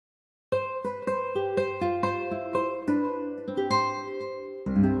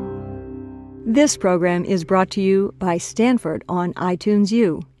This program is brought to you by Stanford on iTunes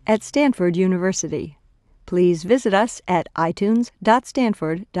U at Stanford University. Please visit us at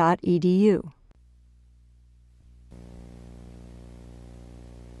itunes.stanford.edu.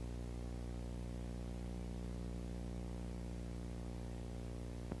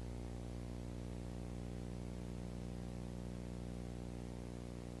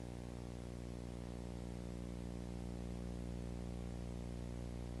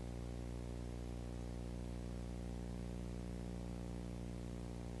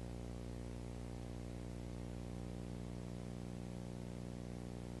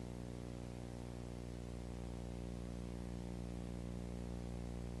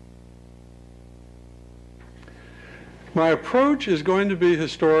 My approach is going to be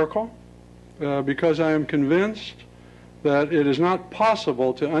historical because I am convinced that it is not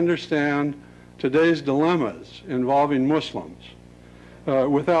possible to understand today's dilemmas involving Muslims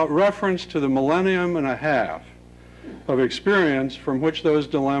without reference to the millennium and a half of experience from which those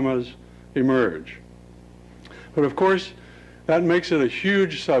dilemmas emerge. But of course, that makes it a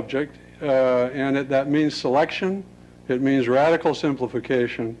huge subject, and that means selection, it means radical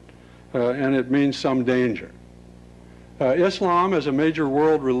simplification, and it means some danger. Islam, as a major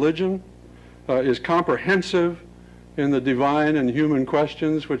world religion, is comprehensive in the divine and human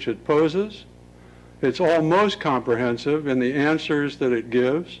questions which it poses. It's almost comprehensive in the answers that it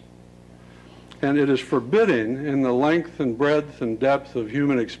gives. And it is forbidding in the length and breadth and depth of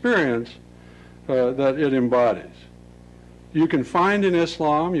human experience that it embodies. You can find in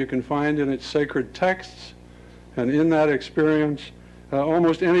Islam, you can find in its sacred texts, and in that experience,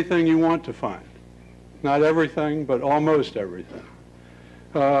 almost anything you want to find. Not everything, but almost everything.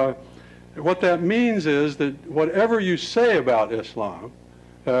 What that means is that whatever you say about Islam,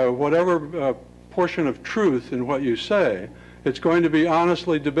 whatever portion of truth in what you say, it's going to be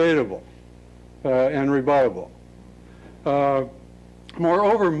honestly debatable and rebuttable.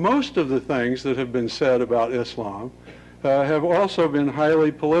 Moreover, most of the things that have been said about Islam have also been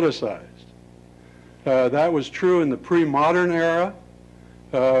highly politicized. That was true in the pre-modern era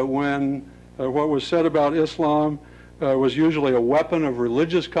when what was said about Islam was usually a weapon of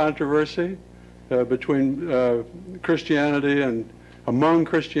religious controversy between Christianity and among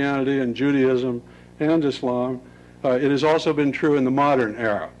Christianity and Judaism and Islam. It has also been true in the modern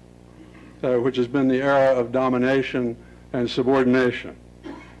era, which has been the era of domination and subordination,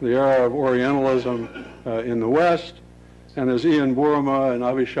 the era of Orientalism in the West, and as Ian Buruma and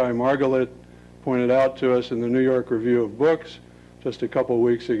Avishai Margalit pointed out to us in the New York Review of Books just a couple of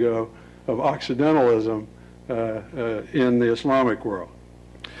weeks ago, of Occidentalism in the Islamic world.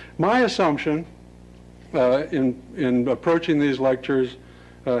 My assumption in approaching these lectures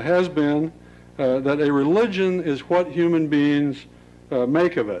has been that a religion is what human beings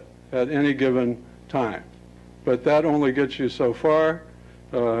make of it at any given time. But that only gets you so far,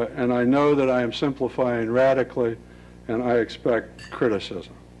 and I know that I am simplifying radically, and I expect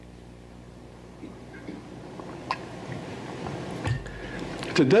criticism.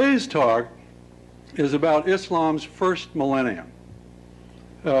 Today's talk is about Islam's first millennium.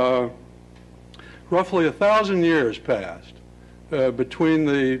 Roughly 1,000 years passed between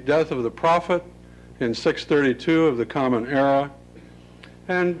the death of the Prophet in 632 of the Common Era.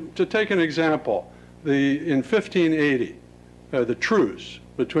 And to take an example, in 1580, the truce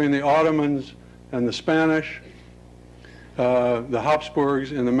between the Ottomans and the Spanish, the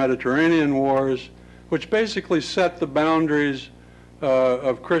Habsburgs in the Mediterranean Wars, which basically set the boundaries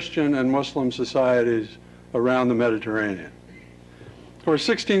of Christian and Muslim societies around the Mediterranean. Or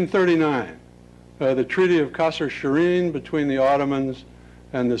 1639, the Treaty of Qasr Shirin between the Ottomans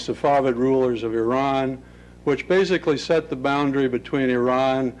and the Safavid rulers of Iran, which basically set the boundary between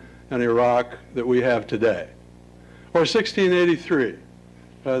Iran and Iraq that we have today. Or 1683,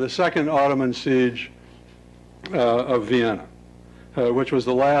 the second Ottoman siege of Vienna, which was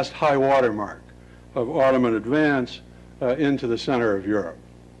the last high water mark of Ottoman advance into the center of Europe.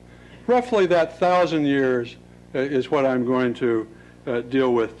 Roughly that 1,000 years is what I'm going to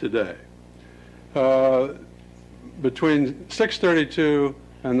deal with today. Between 632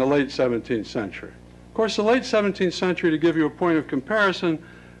 and the late 17th century. Of course, the late 17th century, to give you a point of comparison,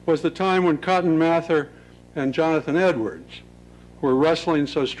 was the time when Cotton Mather and Jonathan Edwards were wrestling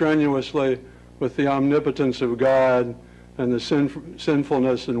so strenuously with the omnipotence of God and the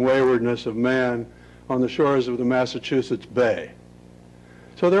sinfulness and waywardness of man on the shores of the Massachusetts Bay.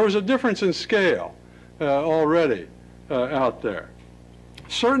 So there was a difference in scale already out there.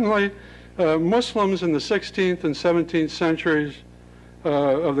 Certainly, Muslims in the 16th and 17th centuries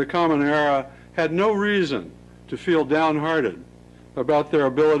of the Common Era had no reason to feel downhearted about their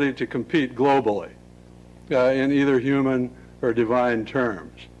ability to compete globally in either human or divine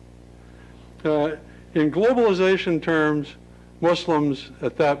terms. In globalization terms, Muslims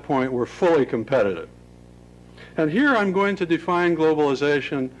at that point were fully competitive. And here I'm going to define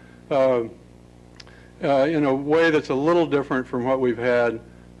globalization in a way that's a little different from what we've had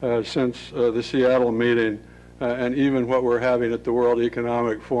since the Seattle meeting and even what we're having at the World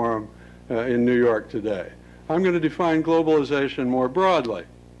Economic Forum in New York today. I'm going to define globalization more broadly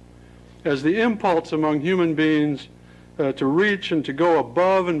as the impulse among human beings to reach and to go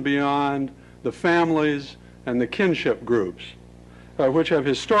above and beyond the families and the kinship groups, which have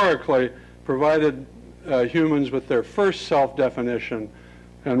historically provided humans with their first self-definition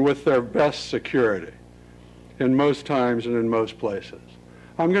and with their best security in most times and in most places.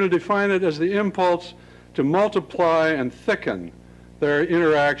 I'm going to define it as the impulse to multiply and thicken their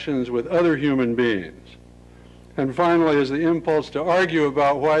interactions with other human beings. And finally, as the impulse to argue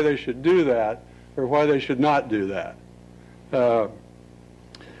about why they should do that or why they should not do that.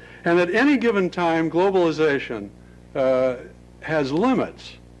 And at any given time, globalization has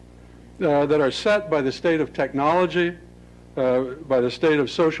limits that are set by the state of technology, by the state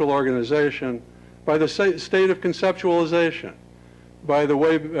of social organization, by the state of conceptualization, by the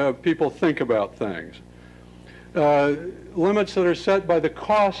way people think about things. Limits that are set by the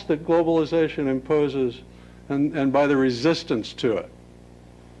cost that globalization imposes and by the resistance to it.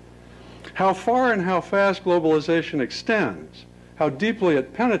 How far and how fast globalization extends, how deeply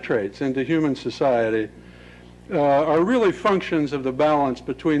it penetrates into human society, are really functions of the balance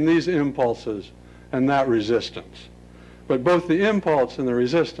between these impulses and that resistance. But both the impulse and the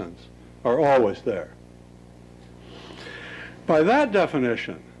resistance are always there. By that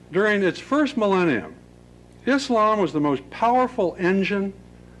definition, during its first millennium, Islam was the most powerful engine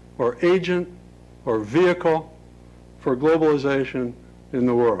or agent or vehicle for globalization in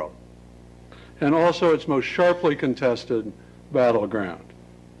the world, and also its most sharply contested battleground.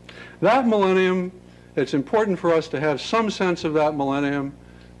 That millennium, it's important for us to have some sense of that millennium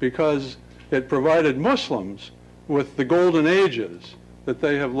because it provided Muslims with the golden ages that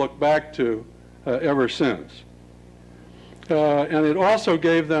they have looked back to ever since. And it also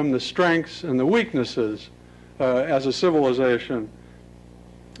gave them the strengths and the weaknesses as a civilization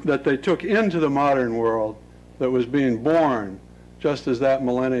that they took into the modern world that was being born just as that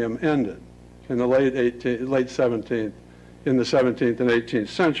millennium ended in the late 17th, in the 17th and 18th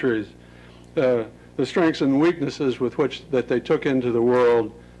centuries. The strengths and weaknesses with which that they took into the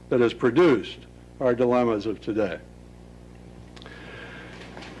world that has produced our dilemmas of today.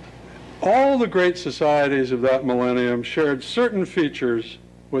 All the great societies of that millennium shared certain features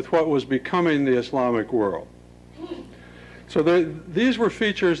with what was becoming the Islamic world. So these were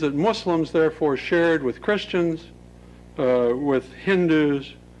features that Muslims therefore shared with Christians, with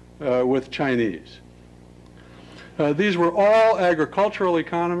Hindus, with Chinese. These were all agricultural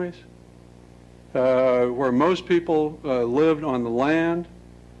economies where most people lived on the land.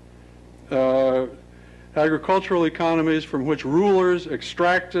 Agricultural economies from which rulers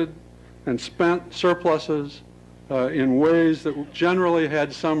extracted and spent surpluses in ways that generally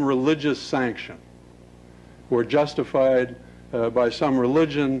had some religious sanction, were justified by some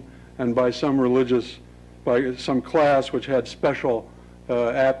religion and by some some class which had special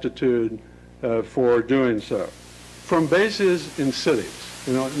aptitude for doing so. From bases in cities.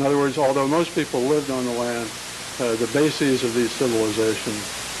 In other words, although most people lived on the land, the bases of these civilizations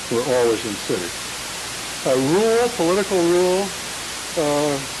were always in cities. Political rule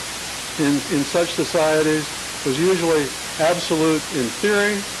in such societies was usually absolute in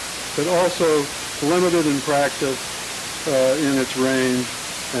theory, but also limited in practice in its range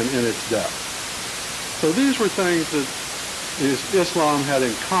and in its depth. So these were things that Islam had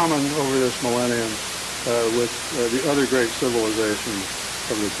in common over this millennium with the other great civilizations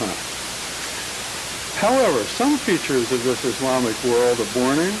of the time. However, some features of this Islamic world of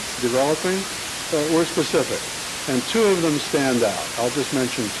borning, developing, were specific, and two of them stand out. I'll just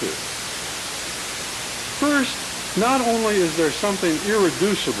mention two. First, not only is there something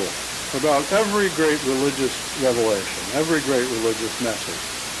irreducible about every great religious revelation, every great religious message,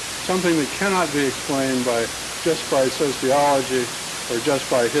 something that cannot be explained just by sociology or just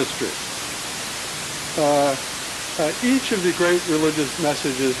by history. Each of the great religious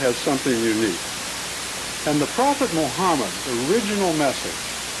messages has something unique. And the Prophet Muhammad's original message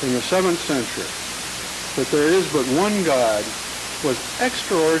in the 7th century, that there is but one God, was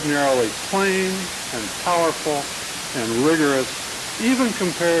extraordinarily plain and powerful and rigorous, even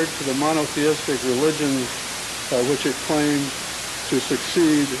compared to the monotheistic religions which it claimed to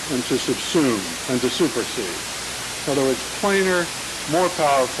succeed and to subsume and to supersede. In other words, plainer, more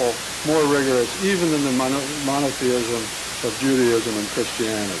powerful, more rigorous, even than the monotheism of Judaism and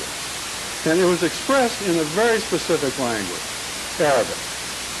Christianity. And it was expressed in a very specific language, Arabic,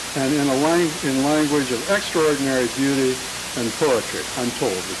 and in language of extraordinary beauty and poetry, I'm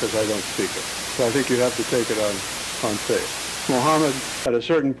told, because I don't speak it. So I think you have to take it on faith. Muhammad, at a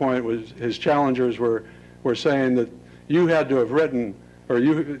certain point, his challengers were saying that you had to have written, or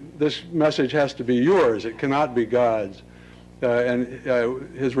this message has to be yours, it cannot be God's.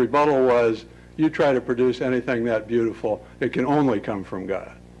 His rebuttal was, you try to produce anything that beautiful, it can only come from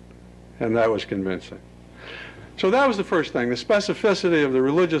God. And that was convincing. So that was the first thing, the specificity of the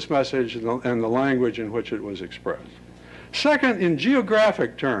religious message and the language in which it was expressed. Second, in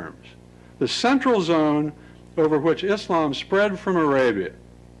geographic terms, the central zone over which Islam spread from Arabia,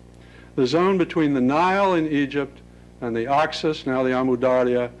 the zone between the Nile in Egypt and the Oxus, now the Amu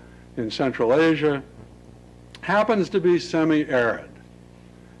Darya, in Central Asia, happens to be semi-arid.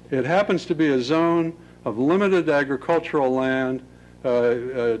 It happens to be a zone of limited agricultural land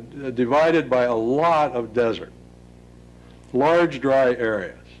divided by a lot of desert, large dry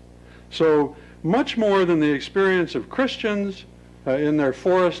areas. So much more than the experience of Christians in their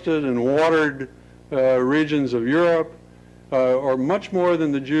forested and watered regions of Europe, or much more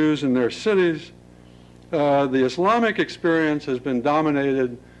than the Jews in their cities, the Islamic experience has been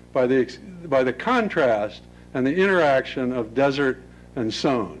dominated by the contrast and the interaction of desert and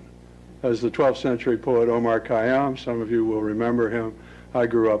sown. As the 12th century poet Omar Khayyam, some of you will remember him, I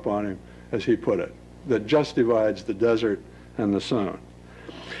grew up on him, as he put it, that just divides the desert and the sown.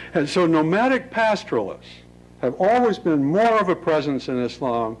 And so nomadic pastoralists have always been more of a presence in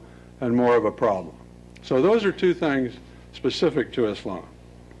Islam and more of a problem. So those are two things specific to Islam.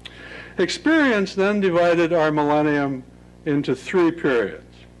 Experience then divided our millennium into three periods.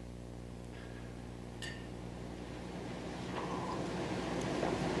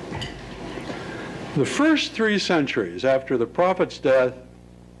 The first 3 centuries after the Prophet's death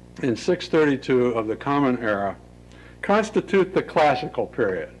in 632 of the Common Era constitute the classical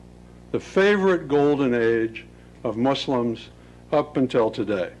period, the favorite golden age of Muslims up until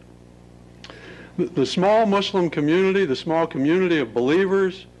today. The small Muslim community, the small community of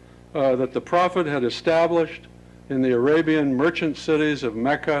believers that the Prophet had established in the Arabian merchant cities of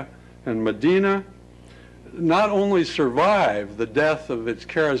Mecca and Medina, not only survived the death of its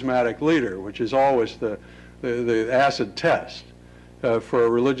charismatic leader, which is always the acid test for a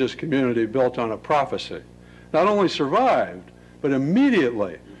religious community built on a prophecy, not only survived, but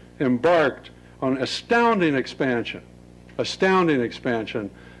immediately embarked on astounding expansion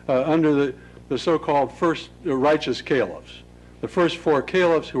under the so-called first righteous caliphs, the first 4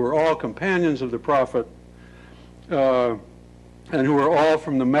 caliphs who were all companions of the Prophet and who were all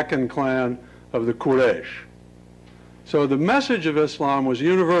from the Meccan clan of the Quraysh. So the message of Islam was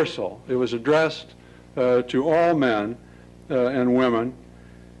universal. It was addressed to all men and women,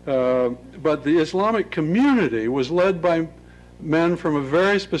 but the Islamic community was led by men from a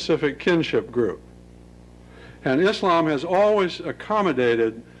very specific kinship group. And Islam has always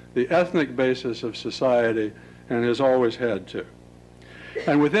accommodated the ethnic basis of society and has always had to.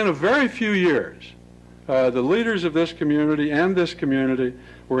 And within a very few years, the leaders of this community and this community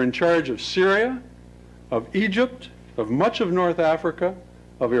were in charge of Syria, of Egypt, of much of North Africa,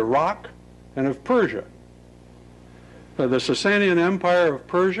 of Iraq, and of Persia. The Sasanian Empire of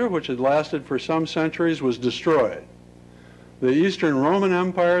Persia, which had lasted for some centuries, was destroyed. The Eastern Roman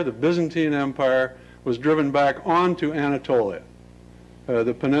Empire, the Byzantine Empire, was driven back onto Anatolia,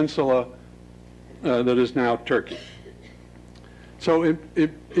 the peninsula that is now Turkey. So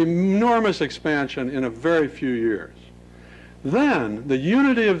enormous expansion in a very few years. Then the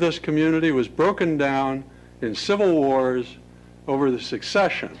unity of this community was broken down in civil wars over the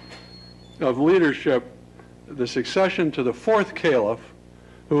succession of leadership, the succession to the 4th caliph,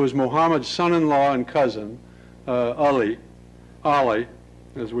 who was Muhammad's son-in-law and cousin, Ali,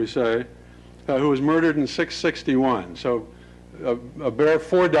 as we say, who was murdered in 661. So a bare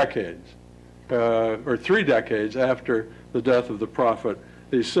 4 decades, or 3 decades after the death of the Prophet,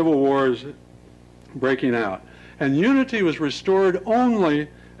 these civil wars breaking out. And unity was restored only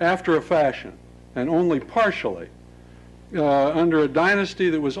after a fashion, and only partially, under a dynasty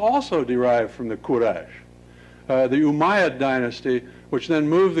that was also derived from the Quraysh, the Umayyad dynasty, which then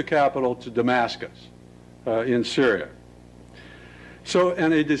moved the capital to Damascus in Syria. So,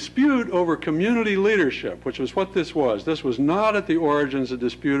 and a dispute over community leadership, which was what this was not at the origins a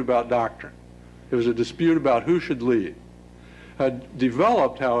dispute about doctrine. It was a dispute about who should lead.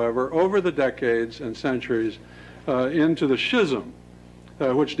 Developed, however, over the decades and centuries into the schism,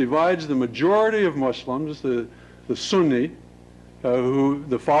 which divides the majority of Muslims, the the Sunni,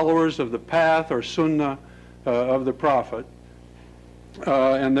 the followers of the path or Sunnah of the Prophet,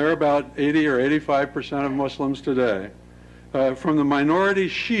 and they're about 80 or 85% of Muslims today, from the minority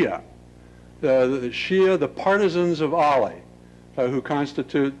Shia, the partisans of Ali, who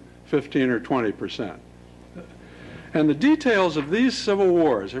constitute 15 or 20%. And the details of these civil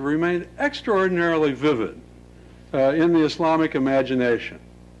wars have remained extraordinarily vivid in the Islamic imagination.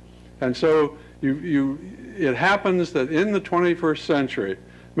 And so it happens that in the 21st century,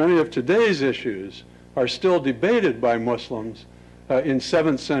 many of today's issues are still debated by Muslims in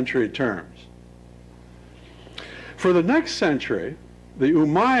 7th century terms. For the next century, the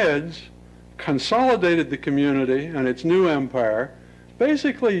Umayyads consolidated the community and its new empire,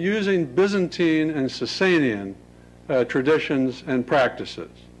 basically using Byzantine and Sasanian traditions and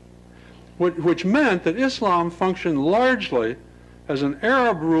practices, which meant that Islam functioned largely as an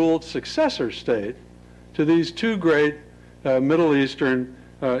Arab-ruled successor state to these two great Middle Eastern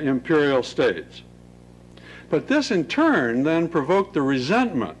imperial states. But this in turn then provoked the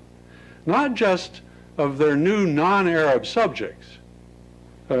resentment, not just of their new non-Arab subjects,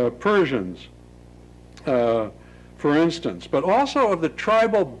 Persians, for instance, but also of the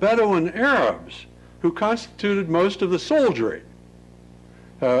tribal Bedouin Arabs who constituted most of the soldiery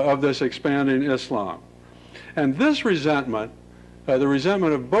of this expanding Islam. And this resentment, the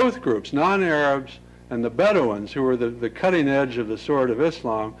resentment of both groups, non-Arabs and the Bedouins, who were the cutting edge of the sword of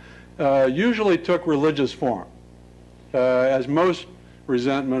Islam, usually took religious form, as most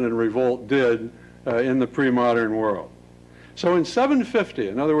resentment and revolt did in the pre-modern world. So in 750,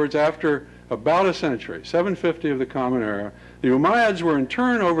 in other words, after about a century, 750 of the Common Era, the Umayyads were in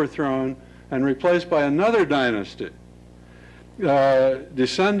turn overthrown and replaced by another dynasty,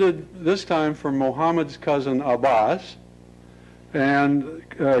 descended this time from Muhammad's cousin Abbas, and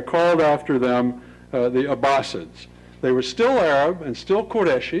called after them the Abbasids. They were still Arab and still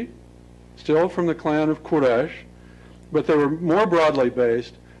Qurayshi, still from the clan of Quraysh, but they were more broadly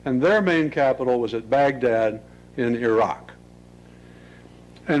based, and their main capital was at Baghdad in Iraq.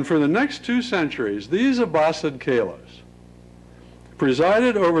 And for the next 2 centuries, these Abbasid caliphs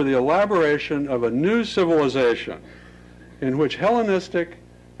presided over the elaboration of a new civilization in which Hellenistic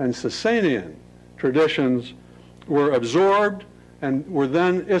and Sasanian traditions were absorbed and were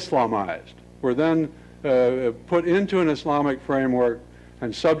then Islamized, were then put into an Islamic framework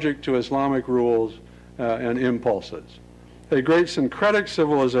and subject to Islamic rules and impulses. A great syncretic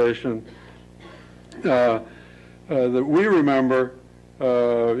civilization that we remember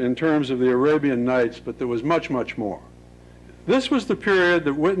in terms of the Arabian Nights, but there was much, much more. This was the period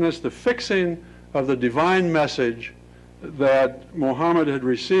that witnessed the fixing of the divine message that Muhammad had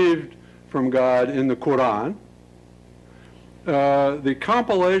received from God in the Quran, the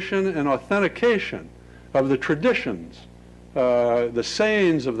compilation and authentication of the traditions, the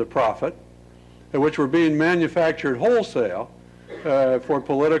sayings of the Prophet, which were being manufactured wholesale for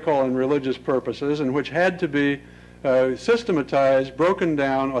political and religious purposes, and which had to be systematized, broken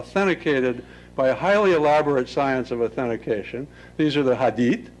down, authenticated by a highly elaborate science of authentication. These are the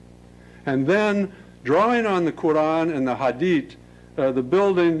hadith. And then, drawing on the Quran and the hadith, the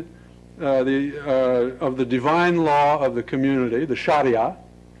building of the divine law of the community, the Sharia,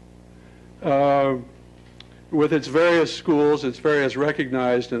 with its various schools, its various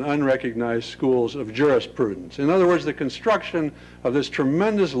recognized and unrecognized schools of jurisprudence. In other words, the construction of this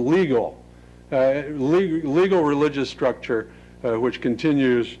tremendous legal religious structure which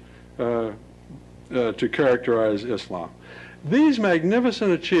continues to characterize Islam. These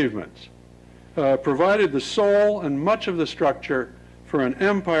magnificent achievements provided the soul and much of the structure for an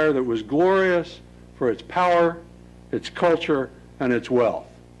empire that was glorious for its power, its culture, and its wealth.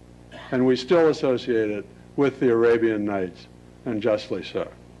 And we still associate it with the Arabian Nights, and justly so.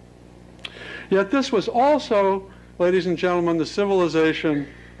 Yet this was also, ladies and gentlemen, the civilization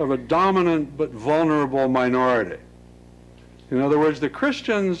of a dominant but vulnerable minority. In other words, the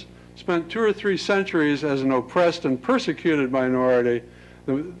Christians spent 2 or 3 centuries as an oppressed and persecuted minority.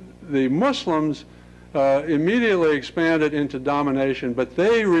 The Muslims immediately expanded into domination, but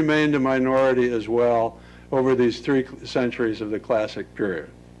they remained a minority as well over these 3 centuries of the classic period.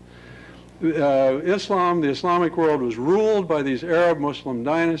 Islam, the Islamic world, was ruled by these Arab Muslim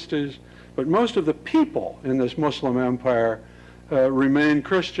dynasties, but most of the people in this Muslim empire remained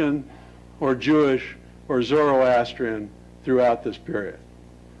Christian or Jewish or Zoroastrian throughout this period.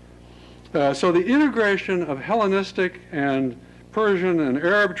 So the integration of Hellenistic and Persian and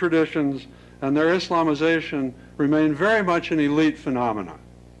Arab traditions and their Islamization remained very much an elite phenomenon.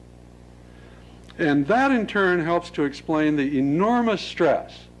 And that in turn helps to explain the enormous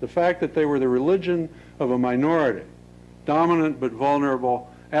stress, the fact that they were the religion of a minority, dominant but vulnerable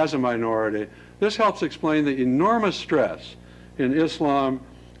as a minority. This helps explain the enormous stress in Islam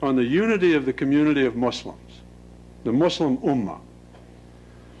on the unity of the community of Muslims, the Muslim Ummah.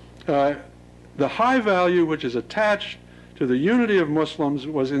 The high value which is attached to the unity of Muslims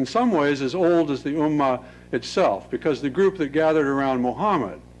was in some ways as old as the Ummah itself, because the group that gathered around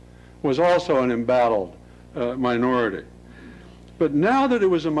Muhammad was also an embattled minority. But now that it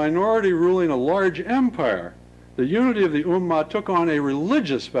was a minority ruling a large empire, the unity of the Ummah took on a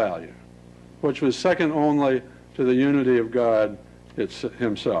religious value, which was second only to the unity of God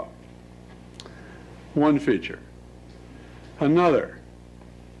himself. One feature. Another.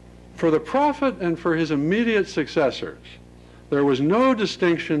 For the Prophet and for his immediate successors, there was no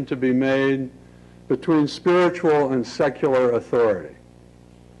distinction to be made between spiritual and secular authority.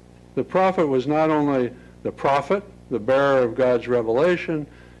 The Prophet was not only the prophet, the bearer of God's revelation,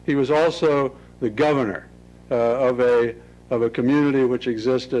 he was also the governor of a community which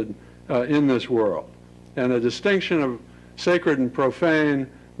existed in this world. And a distinction of sacred and profane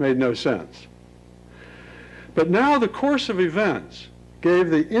made no sense. But now the course of events gave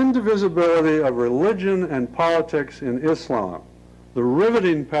the indivisibility of religion and politics in Islam the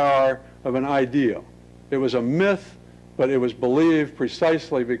riveting power of an ideal. It was a myth, but it was believed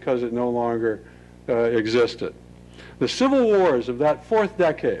precisely because it no longer existed. The civil wars of that fourth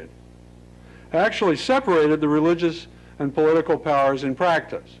decade actually separated the religious and political powers in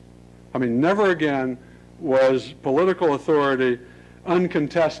practice. I mean, never again was political authority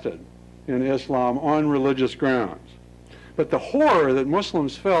uncontested in Islam on religious grounds. But the horror that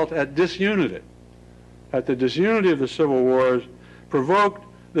Muslims felt at disunity, at the disunity of the civil wars, provoked,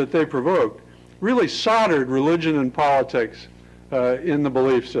 really soldered religion and politics in the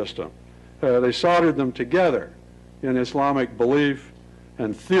belief system. They soldered them together in Islamic belief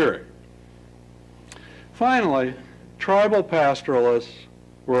and theory. Finally, tribal pastoralists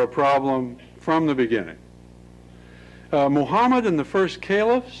were a problem from the beginning. Muhammad and the first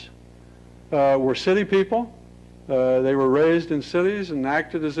caliphs were city people. They were raised in cities and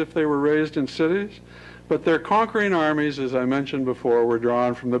acted as if they were raised in cities, but their conquering armies, as I mentioned before, were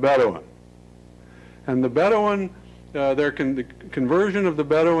drawn from the Bedouin. And the Bedouin, the conversion of the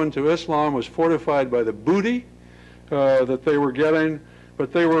Bedouin to Islam was fortified by the booty that they were getting,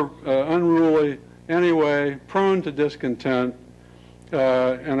 but they were unruly anyway, prone to discontent,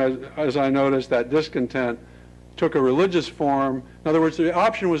 and as I noticed, that discontent took a religious form. In other words, the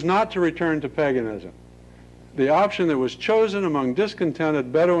option was not to return to paganism. The option that was chosen among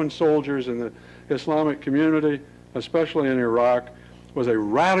discontented Bedouin soldiers in the Islamic community, especially in Iraq, was a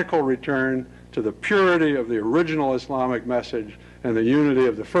radical return to the purity of the original Islamic message and the unity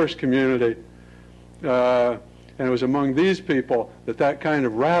of the first community. And it was among these people that that kind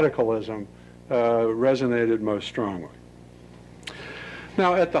of radicalism resonated most strongly.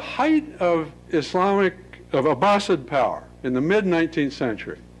 Now, at the height of Abbasid power in the mid-19th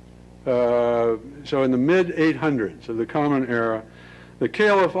century, so in the mid-800s of the Common Era, the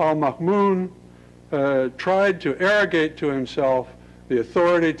Caliph al-Ma'mun tried to arrogate to himself the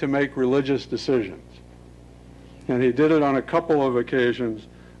authority to make religious decisions. And he did it on a couple of occasions,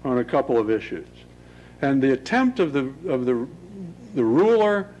 on a couple of issues. And the attempt of the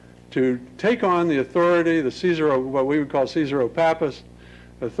ruler to take on the authority, what we would call Caesaro-Papist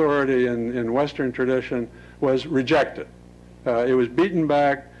authority in Western tradition, was rejected. It was beaten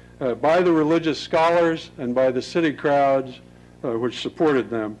back by the religious scholars and by the city crowds which supported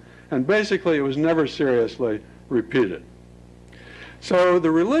them. And basically, it was never seriously repeated. So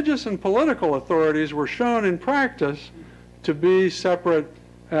the religious and political authorities were shown in practice to be separate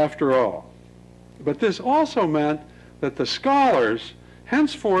after all. But this also meant that the scholars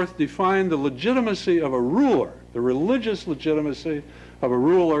henceforth defined the legitimacy of a ruler, the religious legitimacy of a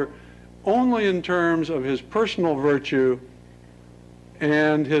ruler, only in terms of his personal virtue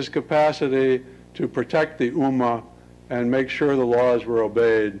and his capacity to protect the ummah and make sure the laws were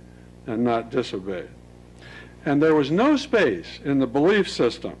obeyed and not disobeyed. And there was no space in the belief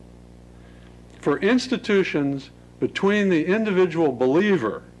system for institutions between the individual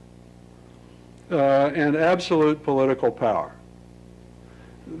believer and absolute political power.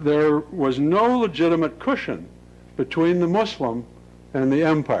 There was no legitimate cushion between the Muslim and the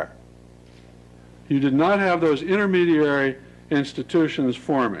empire. You did not have those intermediary institutions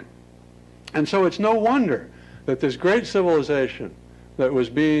forming. And so it's no wonder that this great civilization that was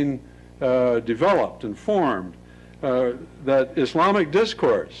being developed and formed, that Islamic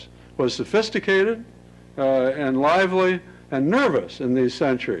discourse was sophisticated and lively and nervous in these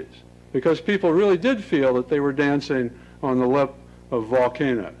centuries. because people really did feel that they were dancing on the lip of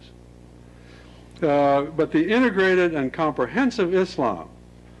volcanoes. But the integrated and comprehensive Islam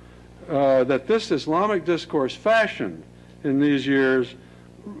that this Islamic discourse fashioned in these years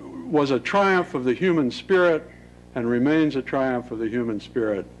was a triumph of the human spirit and remains a triumph of the human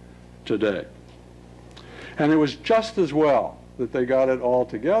spirit today. And it was just as well that they got it all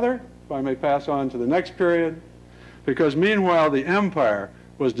together, if I may pass on to the next period, because meanwhile the empire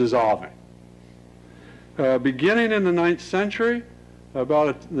was dissolving. Beginning in the 9th century,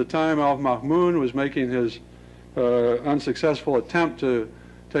 about the time al-Ma'mun was making his unsuccessful attempt to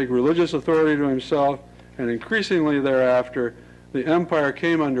take religious authority to himself, and increasingly thereafter, the empire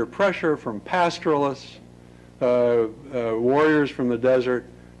came under pressure from pastoralists, warriors from the desert,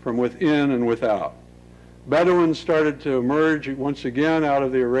 from within and without. Bedouins started to emerge once again out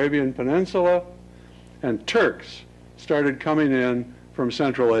of the Arabian Peninsula, and Turks started coming in from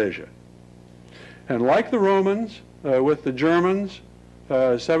Central Asia. And like the Romans, with the Germans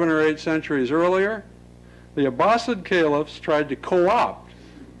 7 or 8 centuries earlier, the Abbasid caliphs tried to co-opt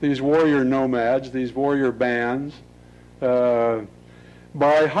these warrior nomads, these warrior bands, by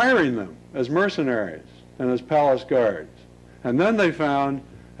hiring them as mercenaries and as palace guards. And then they found,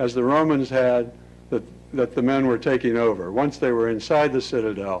 as the Romans had, that the men were taking over. Once they were inside the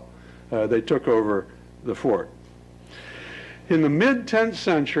citadel, they took over the fort. In the mid-10th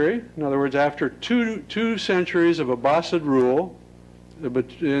century, in other words, after two centuries of Abbasid rule,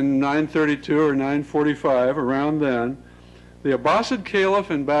 in 932 or 945, around then, the Abbasid caliph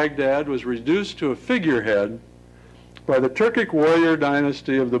in Baghdad was reduced to a figurehead by the Turkic warrior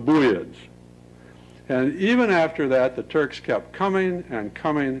dynasty of the Buyids. And even after that, the Turks kept coming and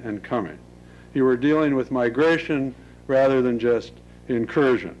coming and coming. You were dealing with migration rather than just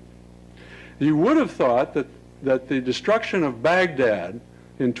incursion. You would have thought that the destruction of Baghdad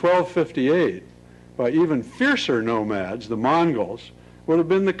in 1258 by even fiercer nomads, the Mongols, would have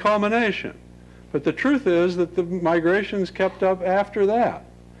been the culmination. But the truth is that the migrations kept up after that.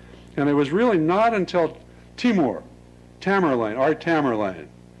 And it was really not until Tamerlane, our Tamerlane,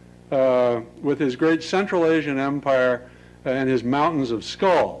 with his great Central Asian empire and his mountains of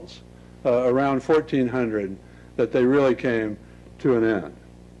skulls around 1400, that they really came to an end.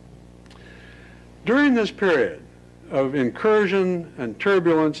 During this period of incursion and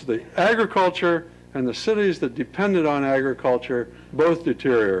turbulence, the agriculture and the cities that depended on agriculture both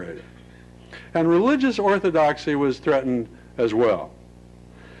deteriorated. And religious orthodoxy was threatened as well.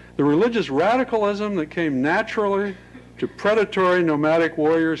 The religious radicalism that came naturally to predatory nomadic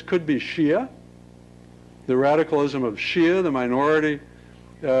warriors could be Shia. The radicalism of Shia, the minority,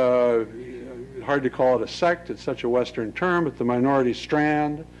 hard to call it a sect, it's such a Western term, but the minority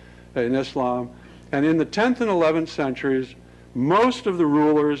strand in Islam. And in the 10th and 11th centuries, most of the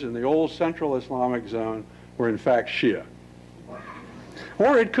rulers in the old central Islamic zone were in fact Shia.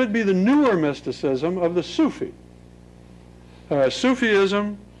 Or it could be the newer mysticism of the Sufi.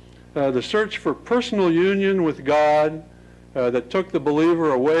 Sufism, the search for personal union with God, that took the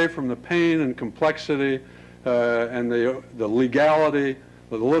believer away from the pain and complexity and the legality,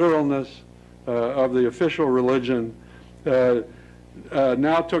 the literalness of the official religion,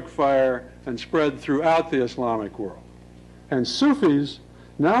 now took fire and spread throughout the Islamic world. And Sufis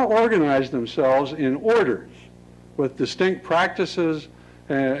now organize themselves in orders with distinct practices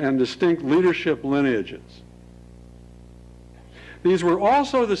and distinct leadership lineages. These were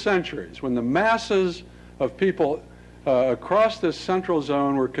also the centuries when the masses of people across this central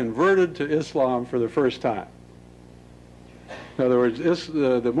zone were converted to Islam for the first time. In other words,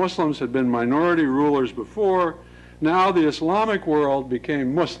 the Muslims had been minority rulers before. Now the Islamic world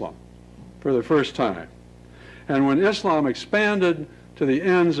became Muslim for the first time. And when Islam expanded to the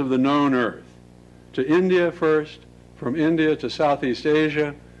ends of the known earth, to India first, from India to Southeast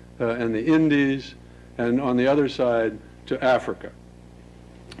Asia and the Indies, and on the other side to Africa.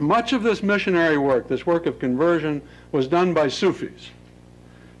 Much of this missionary work, this work of conversion, was done by Sufis,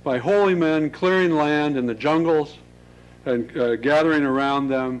 by holy men clearing land in the jungles and gathering around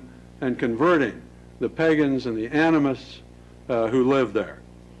them and converting the pagans and the animists who lived there.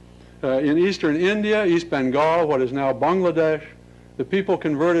 In eastern India, East Bengal, what is now Bangladesh, the people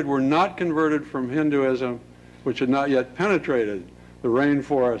converted were not converted from Hinduism, which had not yet penetrated the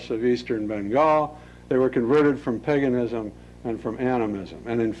rainforests of eastern Bengal. They were converted from paganism and from animism.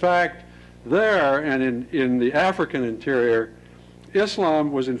 And in fact, there and in the African interior,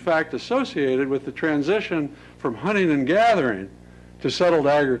 Islam was in fact associated with the transition from hunting and gathering to settled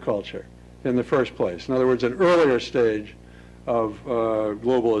agriculture in the first place. In other words, an earlier stage of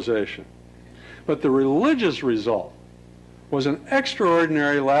globalization. But the religious result was an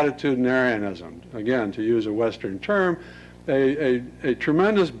extraordinary latitudinarianism, again, to use a Western term, a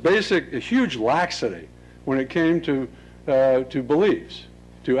tremendous a huge laxity when it came to beliefs,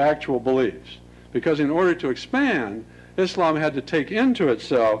 to actual beliefs. Because in order to expand, Islam had to take into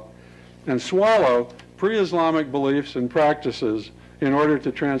itself and swallow pre-Islamic beliefs and practices in order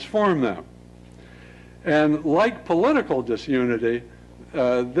to transform them. And like political disunity,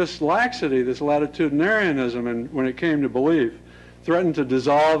 this laxity, this latitudinarianism, and when it came to belief, threatened to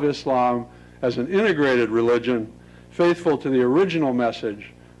dissolve Islam as an integrated religion, faithful to the original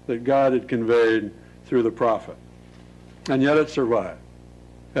message that God had conveyed through the prophet. And yet it survived.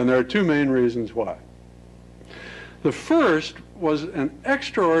 And there are two main reasons why. The first was an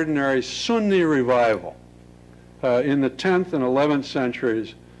extraordinary Sunni revival in the 10th and 11th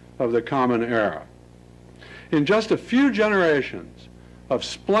centuries of the Common Era. In just a few generations of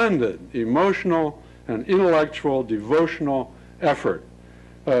splendid emotional and intellectual devotional effort,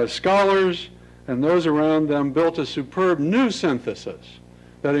 scholars and those around them built a superb new synthesis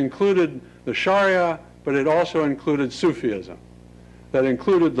that included the Sharia, but it also included Sufism, that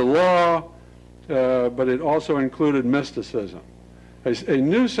included the law, but it also included mysticism. A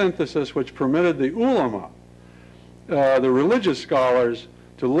new synthesis which permitted the ulama, the religious scholars,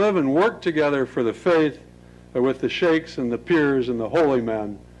 to live and work together for the faith with the sheikhs and the pirs and the holy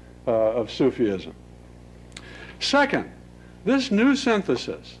men of Sufism. Second, this new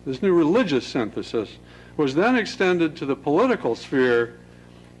synthesis, this new religious synthesis, was then extended to the political sphere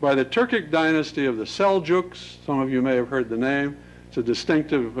by the Turkic dynasty of the Seljuks. Some of you may have heard the name. It's a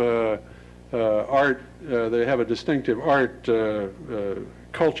distinctive art. They have a distinctive art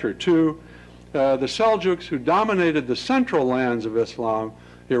culture too. The Seljuks, who dominated the central lands of Islam,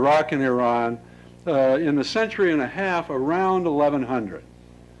 Iraq and Iran, in the century and a half around 1100,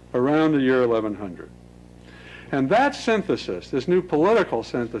 around the year 1100. And that synthesis, this new political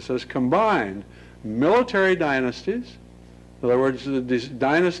synthesis, combined military dynasties. In other words, these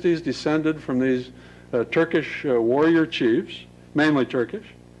dynasties descended from these Turkish warrior chiefs, mainly Turkish,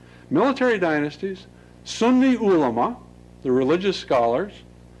 military dynasties, Sunni ulama, the religious scholars,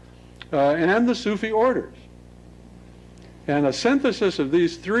 and the Sufi orders. And a synthesis of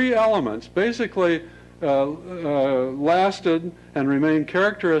these three elements basically lasted and remained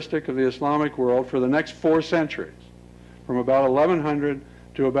characteristic of the Islamic world for the next 4 centuries, from about 1100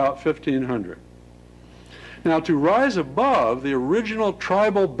 to about 1500. Now, to rise above the original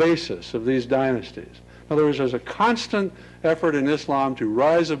tribal basis of these dynasties, in other words, there's a constant effort in Islam to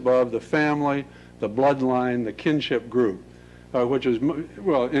rise above the family, the bloodline, the kinship group, which is,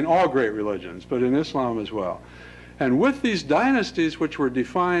 well, in all great religions, but in Islam as well. And with these dynasties, which were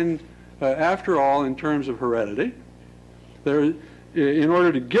defined, after all, in terms of heredity, in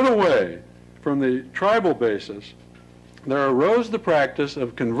order to get away from the tribal basis, there arose the practice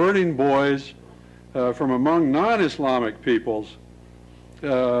of converting boys from among non-Islamic peoples,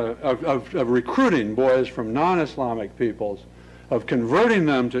 of recruiting boys from non-Islamic peoples, of converting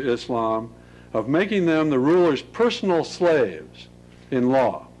them to Islam, of making them the ruler's personal slaves in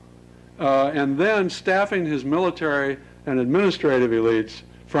law, and then staffing his military and administrative elites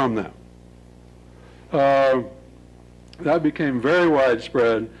from them. That became very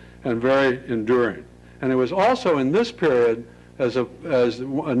widespread and very enduring. And it was also in this period, as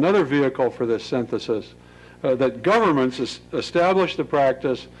another vehicle for this synthesis, that governments established the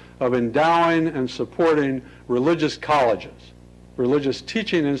practice of endowing and supporting religious colleges, religious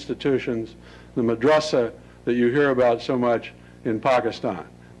teaching institutions, the madrasa that you hear about so much in Pakistan.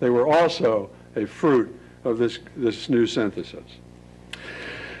 They were also a fruit of this new synthesis.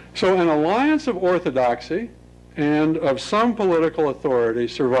 So an alliance of orthodoxy and of some political authority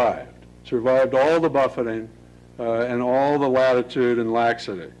survived all the buffeting and all the latitude and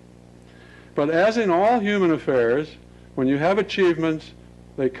laxity. But as in all human affairs, when you have achievements,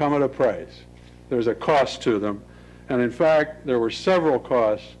 they come at a price. There's a cost to them. And in fact, there were several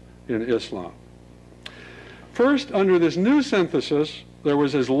costs in Islam. First, under this new synthesis, there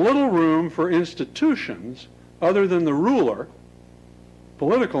was as little room for institutions other than the ruler,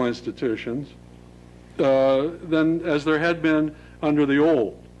 political institutions, than as there had been under the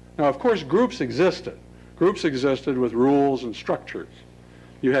old. Now, of course, groups existed. Groups existed with rules and structures.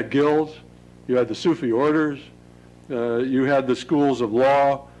 You had guilds, you had the Sufi orders, you had the schools of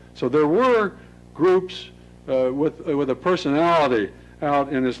law. So there were groups with a personality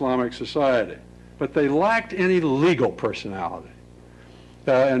out in Islamic society, but they lacked any legal personality.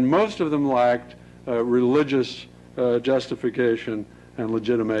 And most of them lacked religious justification and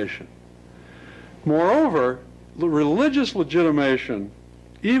legitimation. Moreover, religious legitimation,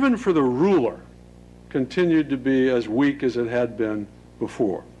 even for the ruler, continued to be as weak as it had been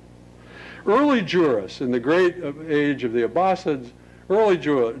before. Early jurists, in the great age of the Abbasids, early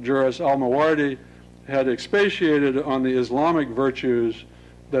jurists, al-Mawardi, had expatiated on the Islamic virtues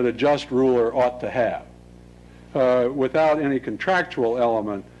that a just ruler ought to have, without any contractual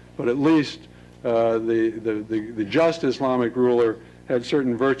element, but at least the just Islamic ruler had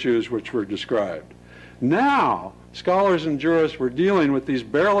certain virtues which were described. Now, scholars and jurists were dealing with these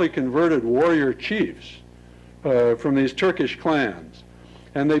barely converted warrior chiefs from these Turkish clans,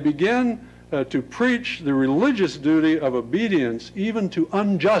 and they began to preach the religious duty of obedience even to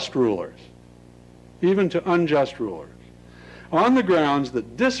unjust rulers, on the grounds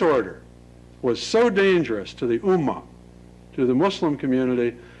that disorder was so dangerous to the Ummah, to the Muslim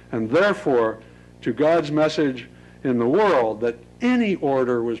community, and therefore to God's message in the world, that any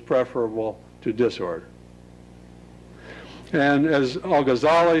order was preferable to disorder. And as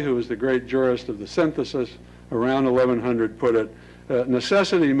Al-Ghazali, who was the great jurist of the Synthesis around 1100, put it,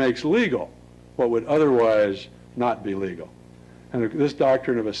 necessity makes legal what would otherwise not be legal. And this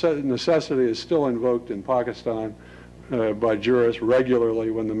doctrine of necessity is still invoked in Pakistan by jurists regularly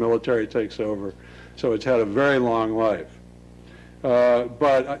when the military takes over. So it's had a very long life.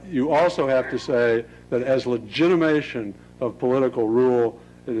 But you also have to say that as legitimation of political rule,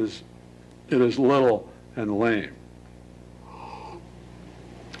 it is little and lame.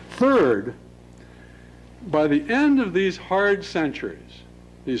 Third, by the end of these hard centuries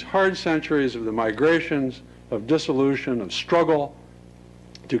of the migrations, of dissolution, of struggle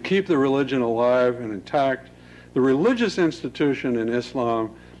to keep the religion alive and intact, the religious institution in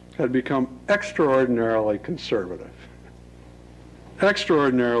Islam had become extraordinarily conservative.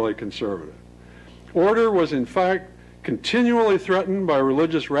 Extraordinarily conservative. Order was in fact continually threatened by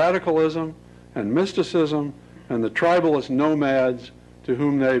religious radicalism and mysticism and the tribalist nomads to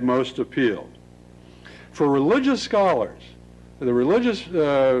whom they most appealed. For religious scholars, the religious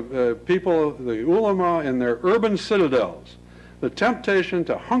people, the ulama in their urban citadels, the temptation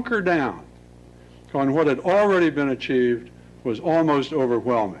to hunker down on what had already been achieved was almost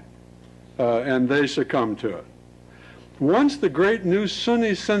overwhelming, and they succumbed to it. Once the great new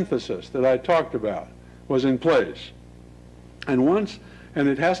Sunni synthesis that I talked about was in place, and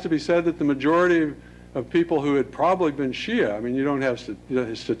it has to be said that the majority of people who had probably been Shia, I mean, you don't have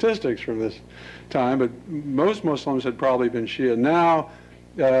statistics from this time, but most Muslims had probably been Shia. Now,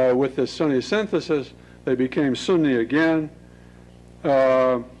 with this Sunni synthesis, they became Sunni again.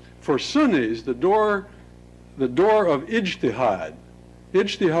 For Sunnis, the door of ijtihad,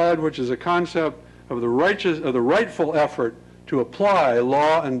 which is a concept of the rightful effort to apply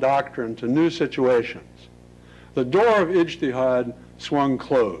law and doctrine to new situations, the door of ijtihad swung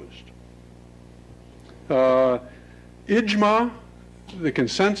closed. Ijma, the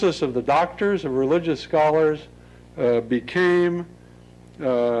consensus of the doctors, of religious scholars, became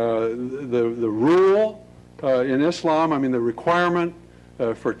the rule in Islam. I mean, the requirement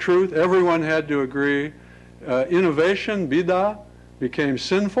for truth. Everyone had to agree. Innovation, bid'ah, became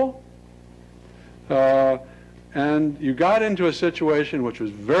sinful. And you got into a situation which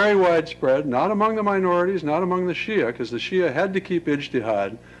was very widespread, not among the minorities, not among the Shia, because the Shia had to keep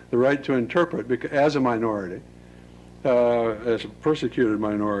ijtihad, the right to interpret, as a minority, as a persecuted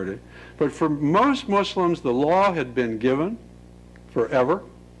minority. But for most Muslims, the law had been given forever,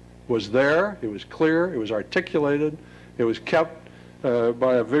 was there, it was clear, it was articulated, it was kept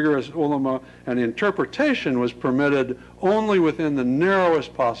by a vigorous ulama, and interpretation was permitted only within the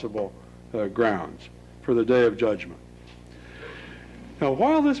narrowest possible grounds for the day of judgment. Now,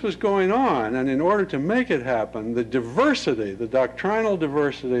 while this was going on, and in order to make it happen, the diversity, the doctrinal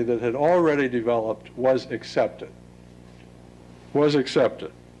diversity that had already developed was accepted.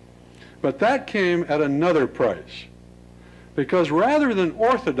 But that came at another price, because rather than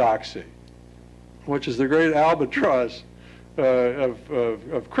orthodoxy, which is the great albatross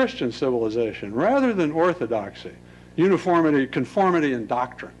of Christian civilization, rather than orthodoxy, uniformity, conformity in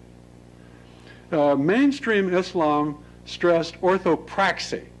doctrine, mainstream Islam stressed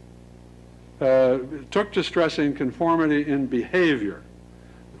orthopraxy, took to stressing conformity in behavior,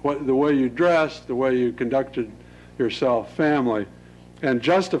 the way you dressed, the way you conducted yourself, family, and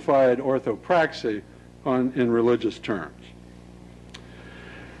justified orthopraxy in religious terms.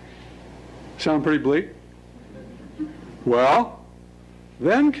 Sound pretty bleak? Well,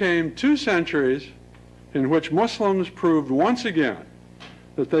 then came 2 centuries in which Muslims proved once again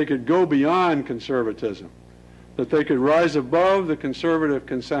that they could go beyond conservatism, that they could rise above the conservative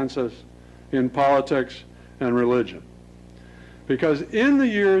consensus in politics and religion. Because in the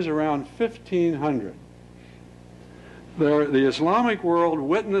years around 1500, the Islamic world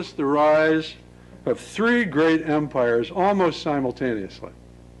witnessed the rise of three great empires almost simultaneously,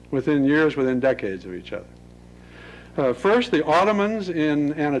 within years, within decades of each other. First, the Ottomans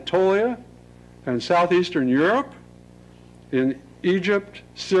in Anatolia and southeastern Europe, in Egypt,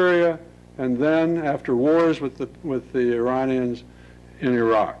 Syria, and then, after wars with the Iranians, in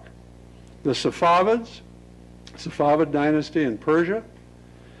Iraq. The Safavids, Safavid dynasty in Persia,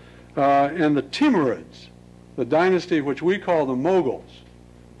 and the Timurids, the dynasty which we call the Mughals,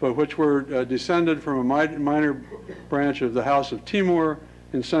 but which were descended from a minor branch of the House of Timur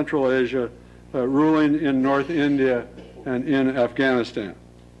in Central Asia, ruling in North India and in Afghanistan.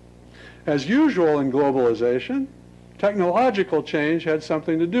 As usual in globalization, technological change had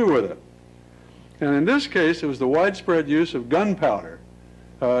something to do with it. And in this case, it was the widespread use of gunpowder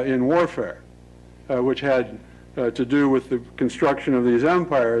in warfare, which had to do with the construction of these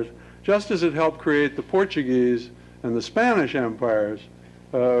empires, just as it helped create the Portuguese and the Spanish empires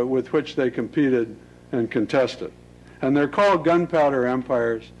with which they competed and contested. And they're called gunpowder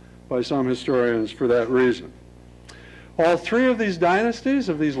empires by some historians for that reason. All three of these dynasties,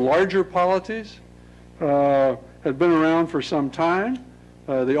 of these larger polities, had been around for some time.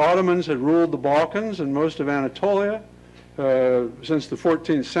 The Ottomans had ruled the Balkans and most of Anatolia since the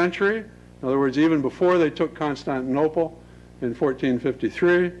 14th century. In other words, even before they took Constantinople in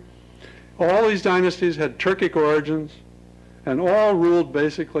 1453. All these dynasties had Turkic origins and all ruled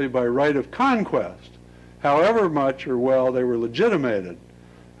basically by right of conquest, however much or well they were legitimated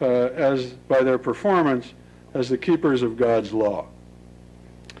by their performance as the keepers of God's law.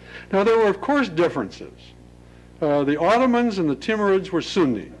 Now, there were, of course, differences. The Ottomans and the Timurids were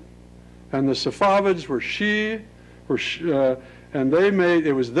Sunni, and the Safavids were Shia, and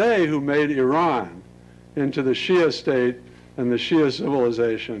it was they who made Iran into the Shia state and the Shia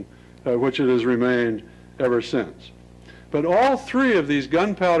civilization, which it has remained ever since. But all three of these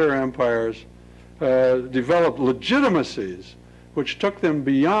gunpowder empires developed legitimacies which took them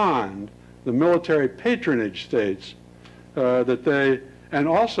beyond the military patronage states and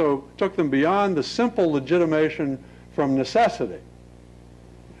also took them beyond the simple legitimation from necessity.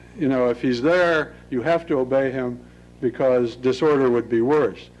 You know, if he's there, you have to obey him because disorder would be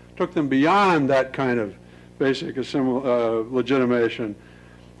worse. Took them beyond that kind of basic legitimation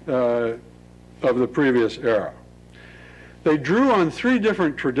of the previous era. They drew on three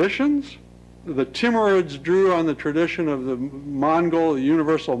different traditions. The Timurids drew on the tradition of the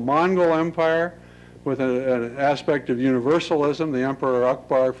universal Mongol Empire, with an aspect of universalism. The Emperor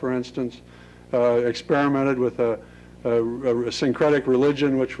Akbar, for instance, experimented with a syncretic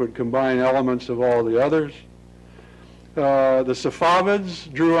religion which would combine elements of all the others. The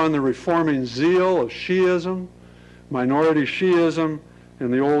Safavids drew on the reforming zeal of Shi'ism, minority Shi'ism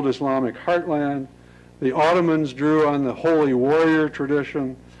in the old Islamic heartland. The Ottomans drew on the holy warrior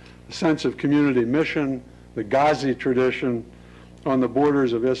tradition, the sense of community mission, the Ghazi tradition on the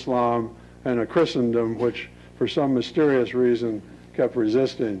borders of Islam, and a Christendom which, for some mysterious reason, kept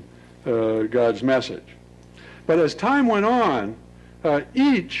resisting God's message. But as time went on,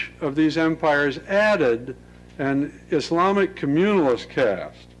 each of these empires added an Islamic communalist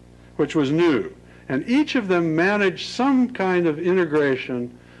caste, which was new. And each of them managed some kind of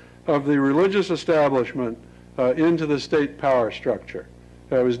integration of the religious establishment into the state power structure.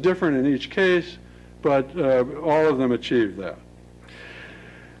 It was different in each case, but all of them achieved that.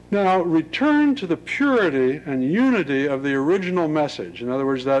 Now, return to the purity and unity of the original message. In other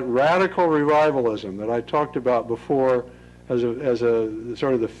words, that radical revivalism that I talked about before as a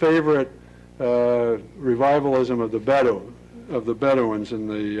sort of the favorite revivalism of the Bedouins and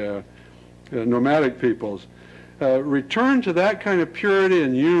the nomadic peoples. Return to that kind of purity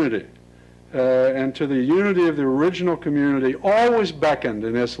and unity, and to the unity of the original community, always beckoned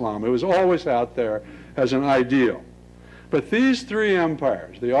in Islam. It was always out there as an ideal. But these three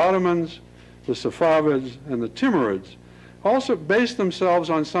empires, the Ottomans, the Safavids, and the Timurids, also based themselves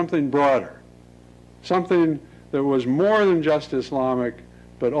on something broader, something that was more than just Islamic,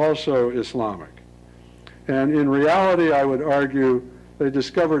 but also Islamic. And in reality, I would argue, they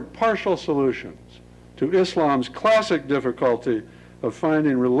discovered partial solutions to Islam's classic difficulty of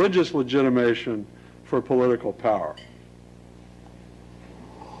finding religious legitimation for political power.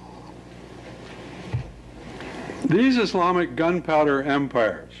 These Islamic gunpowder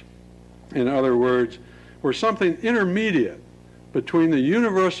empires, in other words, were something intermediate between the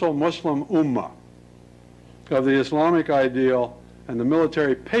universal Muslim ummah of the Islamic ideal and the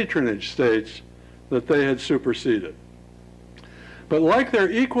military patronage states that they had superseded. But like their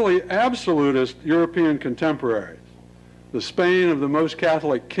equally absolutist European contemporaries, the Spain of the most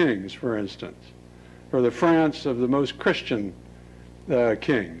Catholic kings, for instance, or the France of the most Christian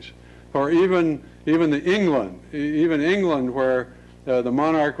kings, or even England, where the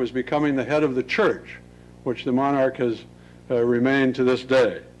monarch was becoming the head of the church, which the monarch has remained to this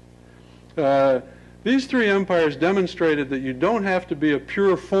day. These three empires demonstrated that you don't have to be a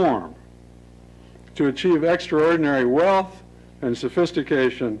pure form to achieve extraordinary wealth and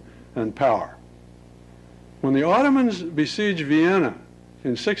sophistication and power. When the Ottomans besieged Vienna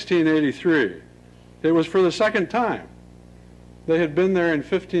in 1683, it was for the second time. They had been there in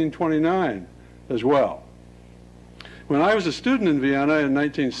 1529 as well. When I was a student in Vienna in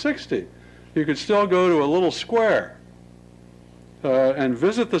 1960, you could still go to a little square and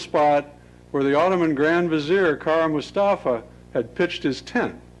visit the spot where the Ottoman Grand Vizier, Kara Mustafa, had pitched his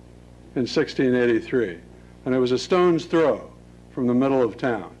tent in 1683. And it was a stone's throw from the middle of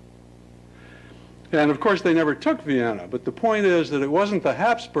town. And of course they never took Vienna, but the point is that it wasn't the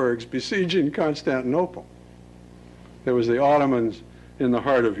Habsburgs besieging Constantinople. It was the Ottomans in the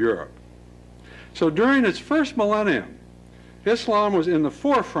heart of Europe. So during its first millennium, Islam was in the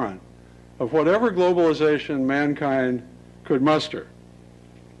forefront of whatever globalization mankind could muster.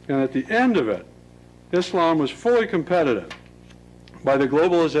 And at the end of it, Islam was fully competitive by the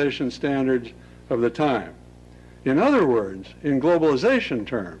globalization standards of the time. In other words, in globalization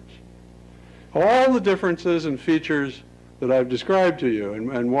terms, all the differences and features that I've described to you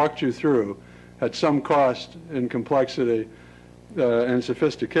and walked you through at some cost in complexity and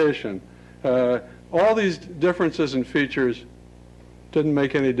sophistication, all these differences and features didn't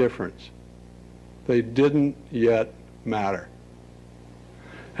make any difference. They didn't yet matter.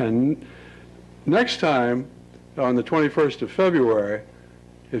 And next time, on the 21st of February,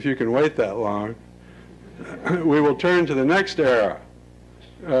 if you can wait that long, we will turn to the next era,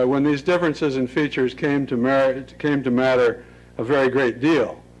 when these differences and features came to matter a very great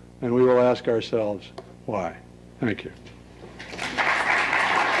deal, and we will ask ourselves why. Thank you.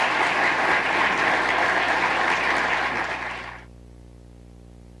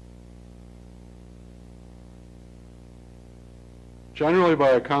 Generally by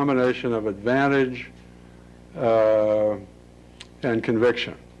a combination of advantage and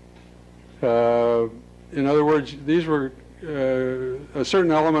conviction. In other words, these were a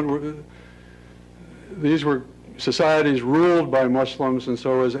certain element, these were societies ruled by Muslims, and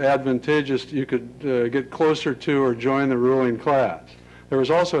so it was advantageous you could get closer to or join the ruling class. There was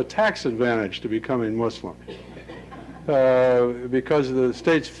also a tax advantage to becoming Muslim, because the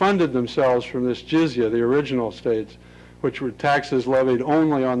states funded themselves from this jizya, the original states, which were taxes levied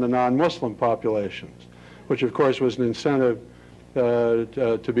only on the non-Muslim populations, which of course was an incentive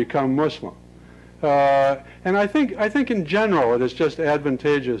to become Muslim. And I think in general it is just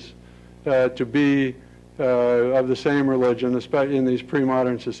advantageous to be of the same religion, especially in these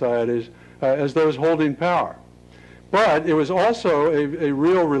pre-modern societies, as those holding power. But it was also a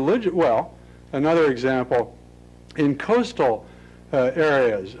real religion. Well, another example, in coastal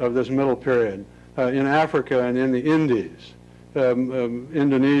areas of this middle period, in Africa and in the Indies,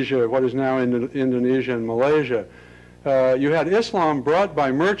 Indonesia, what is now Indonesia and Malaysia, you had Islam brought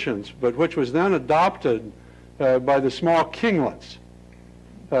by merchants, but which was then adopted by the small kinglets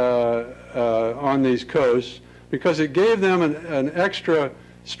on these coasts, because it gave them an extra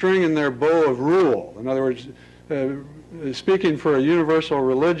string in their bow of rule. In other words, speaking for a universal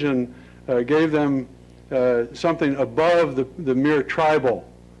religion gave them something above the mere tribal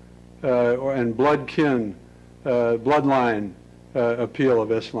and bloodline appeal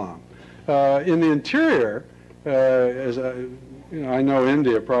of Islam. In the interior, as I know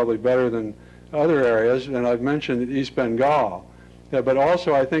India probably better than other areas, and I've mentioned East Bengal, but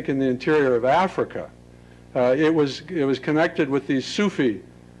also I think in the interior of Africa, it was connected with these Sufi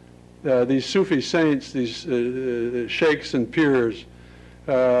saints, these sheikhs and pirs,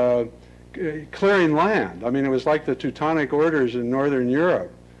 clearing land. I mean, it was like the Teutonic orders in Northern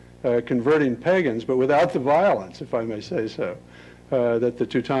Europe, converting pagans, but without the violence, if I may say so, that the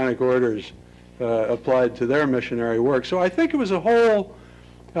Teutonic orders applied to their missionary work. So I think it was a whole,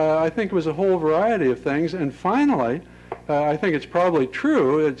 variety of things. And finally, I think it's probably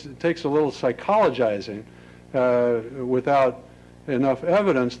true. It takes a little psychologizing without enough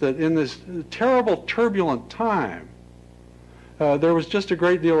evidence that in this terrible, turbulent time, there was just a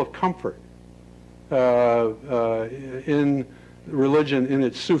great deal of comfort in religion in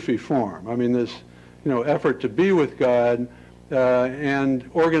its Sufi form. I mean, this, effort to be with God and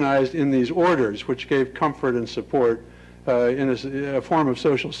organized in these orders, which gave comfort and support in a form of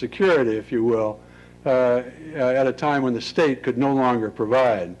social security, if you will, at a time when the state could no longer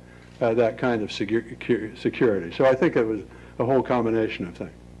provide that kind of security. So I think it was a whole combination of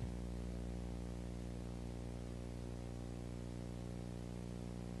things.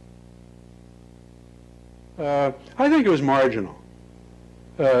 I think it was marginal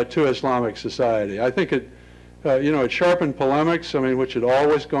to Islamic society. I think it, it sharpened polemics, I mean, which had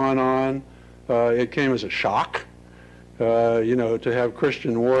always gone on. It came as a shock, to have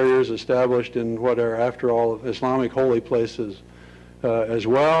Christian warriors established in what are, after all, Islamic holy places as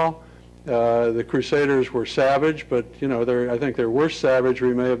well. The Crusaders were savage, but, I think their worst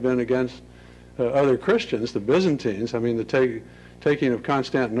savagery may have been against other Christians, the Byzantines. I mean, the taking of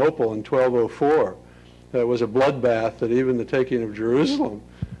Constantinople in 1204 was a bloodbath that even the taking of Jerusalem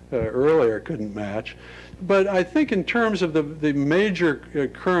earlier couldn't match. But I think in terms of the major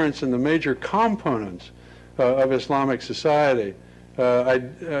currents and the major components of Islamic society, I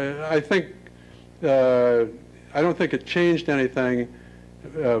don't think it changed anything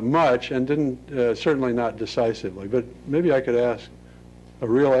much, and didn't, certainly not decisively. But maybe I could ask a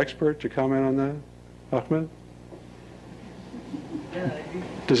real expert to comment on that. Ahmed?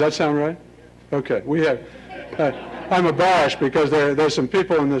 Does that sound right? Okay. We have, I'm abashed because there's some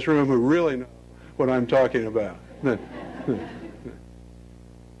people in this room who really know what I'm talking about.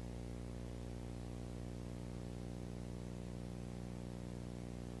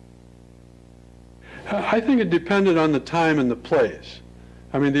 I think it depended on the time and the place.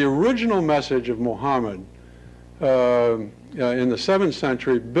 I mean, the original message of Muhammad in the 7th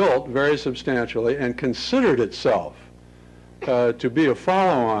century built very substantially and considered itself to be a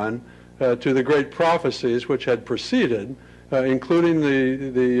follow-on to the great prophecies which had preceded, including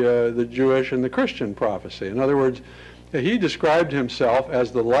the Jewish and the Christian prophecy. In other words, he described himself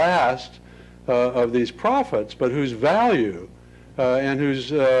as the last of these prophets, but whose value and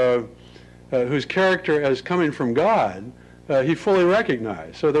whose character as coming from God he fully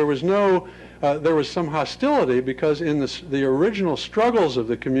recognized. So there was there was some hostility because in the original struggles of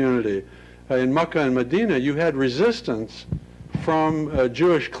the community in Mecca and Medina, you had resistance from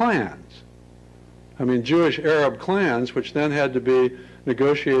Jewish clans. I mean, Jewish Arab clans, which then had to be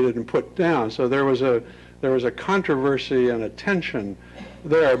negotiated and put down. So there was a controversy and a tension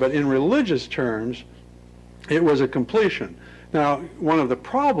there. But in religious terms, it was a completion. Now, one of the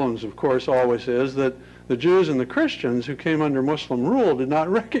problems, of course, always is that the Jews and the Christians who came under Muslim rule did not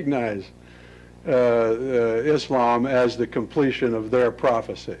recognize Islam as the completion of their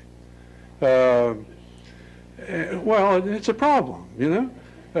prophecy. Well, it's a problem,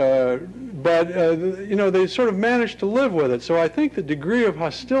 but they sort of managed to live with it. So I think the degree of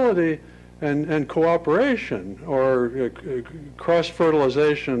hostility and cooperation, or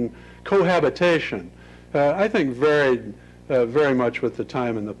cross-fertilization, cohabitation, I think varied very much with the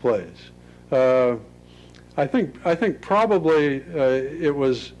time and the place. I think probably it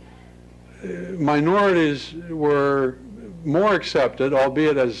was minorities were more accepted,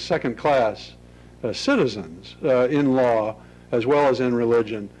 albeit as second-class citizens in law as well as in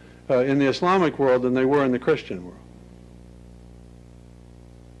religion, in the Islamic world than they were in the Christian world.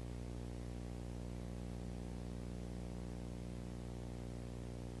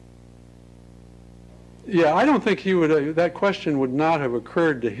 Yeah, I don't think he would, that question would not have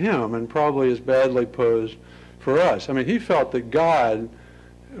occurred to him, and probably as badly posed for us. I mean, he felt that God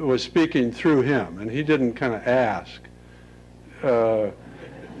was speaking through him, and he didn't kind of ask, why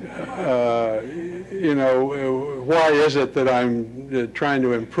is it that I'm trying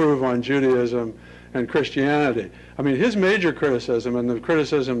to improve on Judaism and Christianity? I mean, his major criticism, and the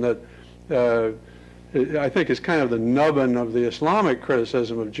criticism that I think is kind of the nubbin of the Islamic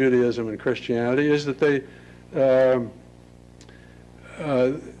criticism of Judaism and Christianity, is that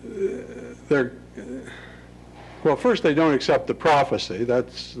well, first, they don't accept the prophecy.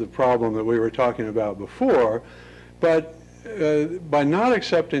 That's the problem that we were talking about before. But by not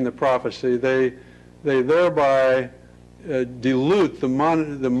accepting the prophecy, they thereby dilute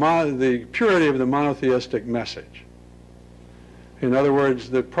the purity of the monotheistic message. In other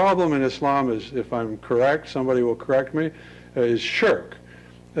words, the problem in Islam is, if I'm correct, somebody will correct me, is shirk,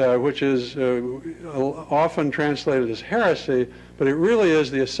 which is often translated as heresy, but it really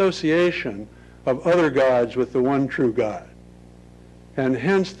is the association of other gods with the one true God. And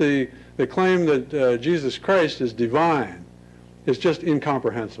hence the claim that Jesus Christ is divine is just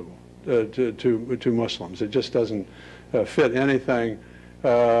incomprehensible to Muslims. It just doesn't fit anything.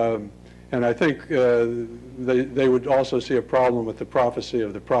 And I think they would also see a problem with the prophecy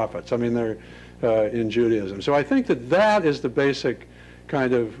of the prophets. I mean, they're in Judaism. So I think that is the basic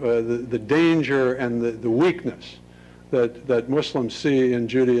kind of the danger and the weakness that Muslims see in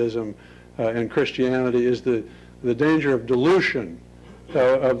Judaism and Christianity, is the danger of dilution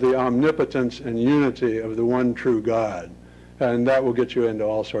of the omnipotence and unity of the one true God. And that will get you into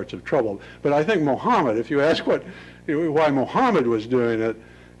all sorts of trouble. But I think Muhammad, if you ask why Muhammad was doing it,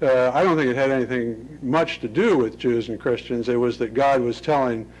 I don't think it had anything much to do with Jews and Christians. It was that God was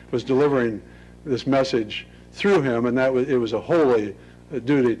delivering this message through him, and it was a holy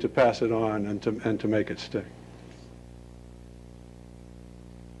duty to pass it on and to make it stick.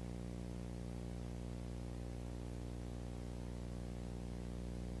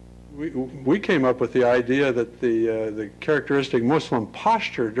 We came up with the idea that the characteristic Muslim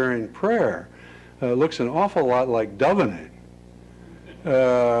posture during prayer looks an awful lot like dovening.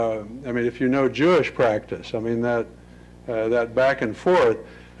 I mean, if you know Jewish practice, I mean, that back and forth,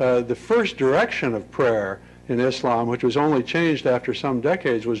 the first direction of prayer in Islam, which was only changed after some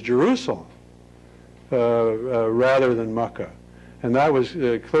decades, was Jerusalem rather than Mecca. And that was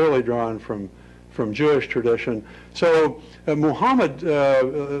clearly drawn from Jewish tradition. So Muhammad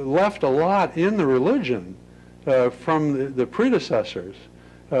left a lot in the religion from the predecessors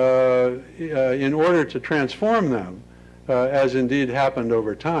in order to transform them, as indeed happened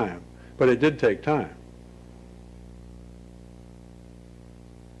over time. But it did take time.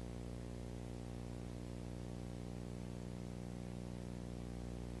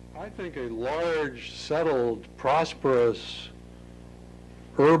 I think a large, settled, prosperous,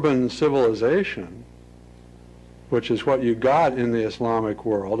 urban civilization, which is what you got in the Islamic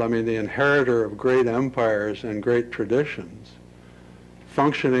world, I mean, the inheritor of great empires and great traditions,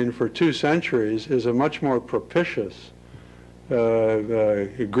 functioning for 2 centuries, is a much more propitious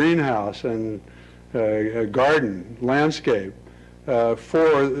greenhouse and a garden landscape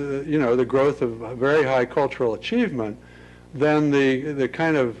for the growth of very high cultural achievement than the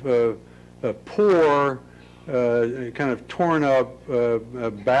kind of poor, kind of torn up,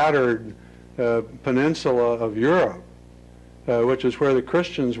 battered peninsula of Europe, which is where the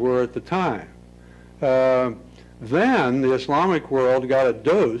Christians were at the time. Then the Islamic world got a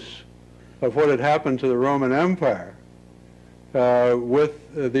dose of what had happened to the Roman Empire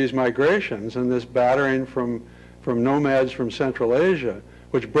with these migrations and this battering from nomads from Central Asia,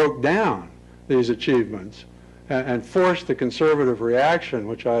 which broke down these achievements and forced the conservative reaction,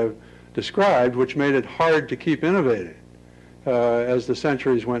 which I've described, which made it hard to keep innovating as the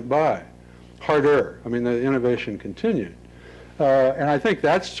centuries went by. Harder. I mean, the innovation continued. And I think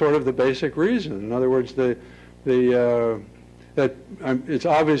that's sort of the basic reason. In other words, it's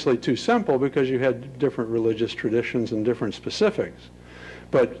obviously too simple because you had different religious traditions and different specifics.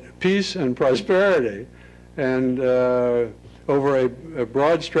 But peace and prosperity and over a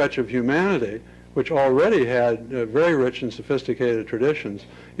broad stretch of humanity, which already had very rich and sophisticated traditions,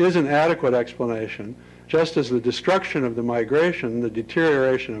 is an adequate explanation, just as the destruction of the migration, the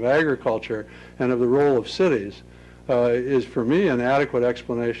deterioration of agriculture, and of the role of cities is, for me, an adequate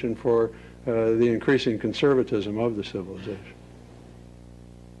explanation for the increasing conservatism of the civilization.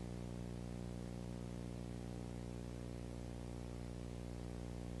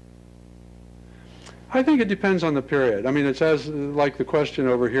 I think it depends on the period. I mean, it's like the question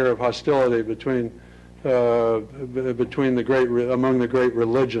over here of hostility between among the great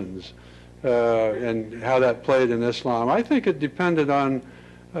religions and how that played in Islam. I think it depended on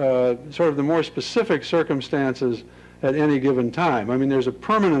sort of the more specific circumstances at any given time. I mean, there's a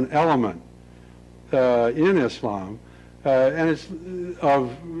permanent element in Islam, and it's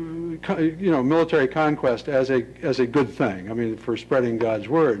of military conquest as a good thing. I mean, for spreading God's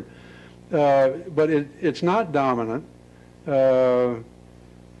word. But it's not dominant. The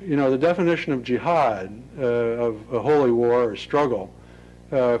definition of jihad, of a holy war or struggle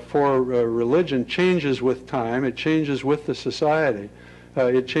for religion changes with time. It changes with the society.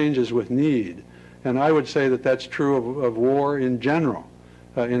 It changes with need. And I would say that that's true of war in general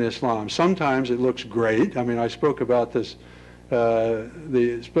in Islam. Sometimes it looks great. I mean, I spoke about this,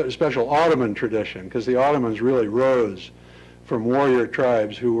 the special Ottoman tradition, because the Ottomans really rose from warrior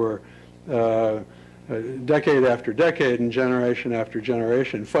tribes who were decade after decade and generation after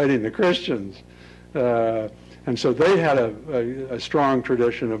generation fighting the Christians. And so they had a strong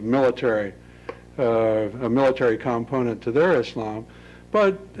tradition of a military component to their Islam.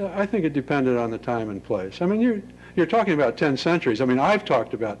 But I think it depended on the time and place. I mean, you're talking about 10 centuries. I mean, I've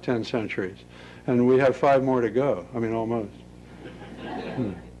talked about 10 centuries, and we have 5 more to go. I mean, almost.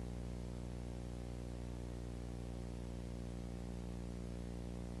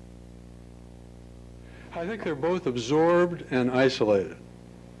 I think they're both absorbed and isolated.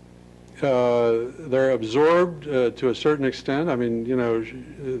 They're absorbed to a certain extent. I mean,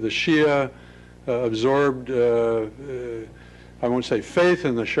 the Shia absorbed, I won't say faith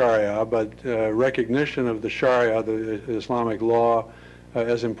in the Sharia, but recognition of the Sharia, the Islamic law,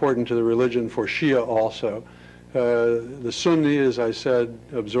 as important to the religion for Shia also. The Sunni, as I said,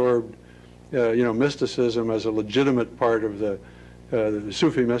 absorbed, mysticism as a legitimate part of the the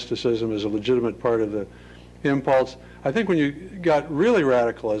Sufi mysticism is a legitimate part of the impulse. I think when you got really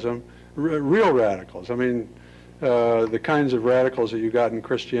radicalism, real radicals, I mean, the kinds of radicals that you got in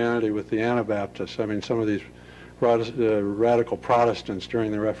Christianity with the Anabaptists, I mean, some of these radical Protestants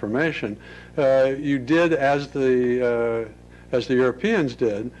during the Reformation, you did as the Europeans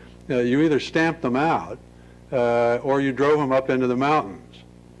did. You either stamped them out or you drove them up into the mountains,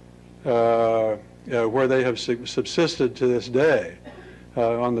 where they have subsisted to this day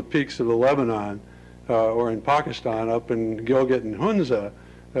on the peaks of the Lebanon or in Pakistan, up in Gilgit and Hunza,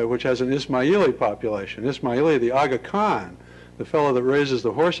 which has an Ismaili population. Ismaili, the Aga Khan, the fellow that raises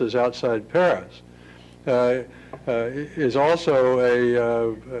the horses outside Paris, is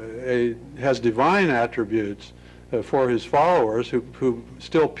also has divine attributes for his followers who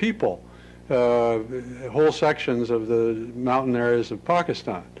still people whole sections of the mountain areas of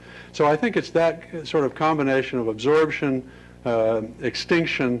Pakistan. So I think it's that sort of combination of absorption,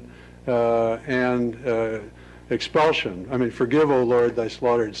 extinction, and expulsion. I mean, forgive, O Lord, thy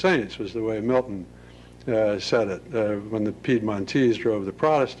slaughtered saints, was the way Milton said it when the Piedmontese drove the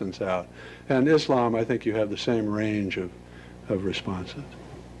Protestants out. And Islam, I think you have the same range of responses.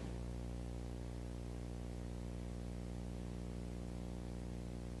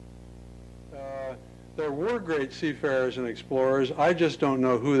 There were great seafarers and explorers. I just don't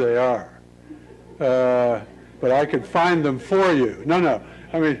know who they are. But I could find them for you. No.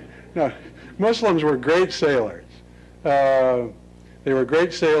 I mean, no. Muslims were great sailors. They were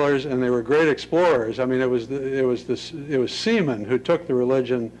great sailors and they were great explorers. I mean, it was seamen who took the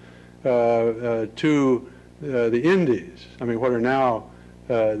religion to the Indies. I mean, what are now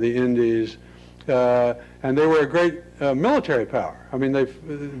the Indies, and they were a great military power. I mean, they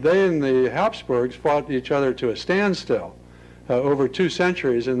and the Habsburgs fought each other to a standstill over 2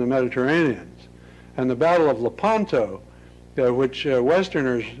 centuries in the Mediterranean. And the Battle of Lepanto, which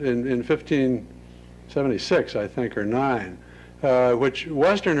Westerners in 1576, I think, or 9, which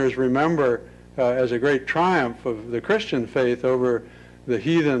Westerners remember as a great triumph of the Christian faith over the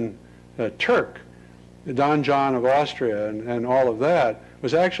heathen Turk, Don John of Austria, and all of that,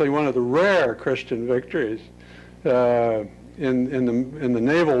 was actually one of the rare Christian victories in the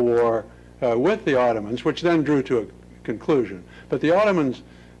naval war with the Ottomans, which then drew to a conclusion. But the Ottomans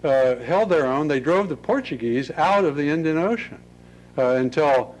held their own. They drove the Portuguese out of the Indian Ocean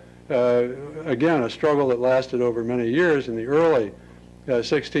until, again, a struggle that lasted over many years in the early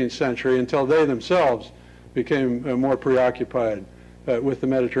 16th century, until they themselves became more preoccupied with the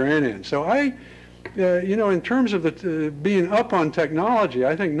Mediterranean. So you know, in terms of being up on technology,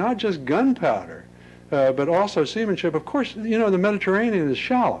 I think not just gunpowder, but also seamanship. Of course, you know, the Mediterranean is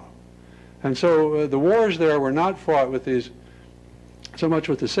shallow. And so the wars there were not fought with these, so much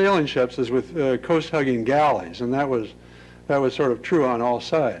with the sailing ships as with coast-hugging galleys, and that was sort of true on all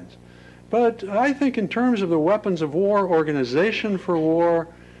sides. But I think in terms of the weapons of war, organization for war,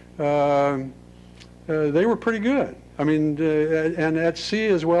 they were pretty good. I mean, and at sea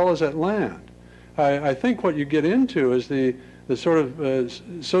as well as at land. I think what you get into is the sort of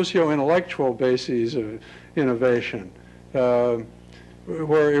socio-intellectual bases of innovation,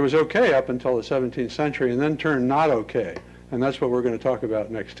 where it was okay up until the 17th century and then turned not okay. And that's what we're going to talk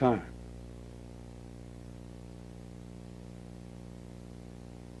about next time.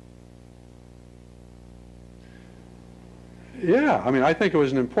 Yeah, I mean, I think it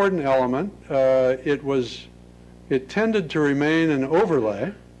was an important element. It tended to remain an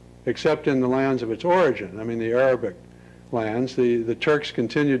overlay, except in the lands of its origin. I mean, the Arabic lands. The Turks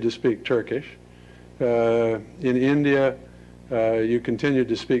continued to speak Turkish. In India, you continued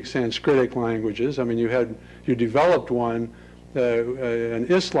to speak Sanskritic languages. I mean, you developed an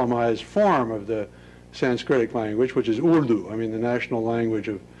Islamized form of the Sanskritic language, which is Urdu, I mean, the national language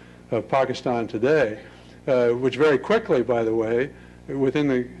of Pakistan today, which very quickly, by the way, within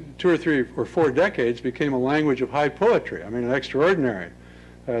the 2 or 3 or 4 decades, became a language of high poetry. I mean, an extraordinary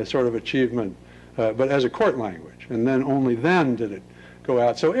sort of achievement, but as a court language. And then only then did it go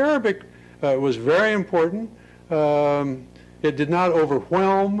out. So Arabic was very important. It did not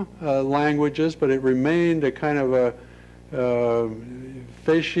overwhelm languages, but it remained a kind of a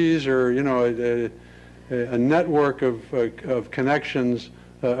facies, or, you know, a network of connections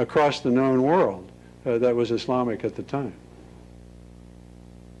across the known world that was Islamic at the time.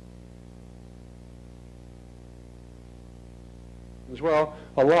 As well,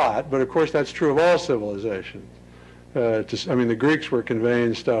 a lot, but of course that's true of all civilizations. I mean, the Greeks were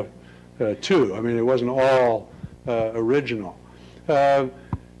conveying stuff too. I mean, it wasn't all original.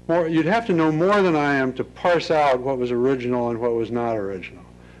 You'd have to know more than I am to parse out what was original and what was not original.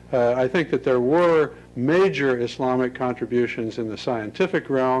 I think that there were major Islamic contributions in the scientific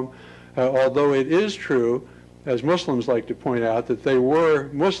realm, although it is true, as Muslims like to point out, that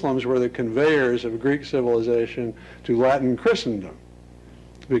Muslims were the conveyors of Greek civilization to Latin Christendom,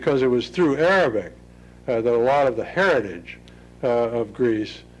 because it was through Arabic that a lot of the heritage of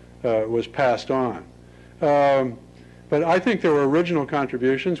Greece was passed on. But I think there were original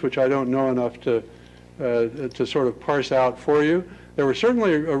contributions, which I don't know enough to sort of parse out for you. There were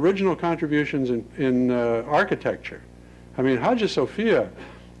certainly original contributions in architecture. I mean, Hagia Sophia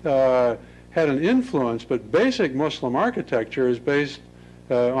had an influence, but basic Muslim architecture is based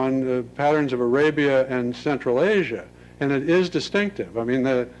on patterns of Arabia and Central Asia, and it is distinctive. I mean,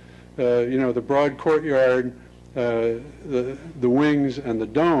 the broad courtyard, the wings, and the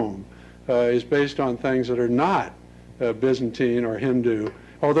dome is based on things that are not Byzantine or Hindu,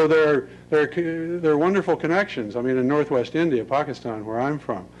 although there are wonderful connections. I mean, in northwest India, Pakistan, where I'm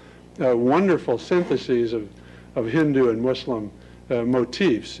from, wonderful syntheses of Hindu and Muslim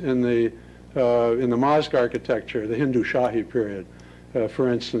motifs in the mosque architecture, the Hindu Shahi period, for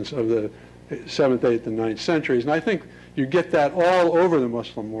instance, of the 7th, 8th, and 9th centuries. And I think you get that all over the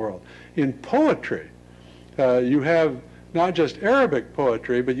Muslim world. In poetry, you have not just Arabic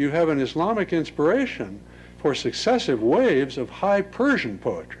poetry, but you have an Islamic inspiration for successive waves of high Persian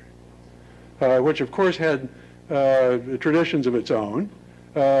poetry, which of course had traditions of its own,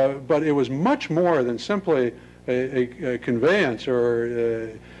 but it was much more than simply a conveyance,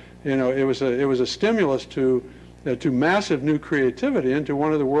 or it was a stimulus to massive new creativity into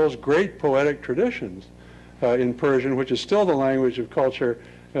one of the world's great poetic traditions in Persian, which is still the language of culture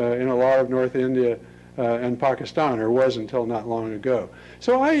in a lot of North India and Pakistan, or was until not long ago.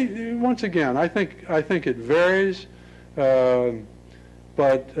 So once again, I think it varies, but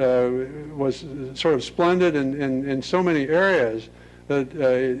was sort of splendid in so many areas that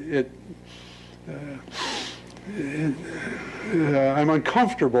I'm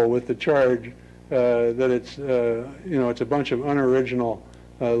uncomfortable with the charge that it's it's a bunch of unoriginal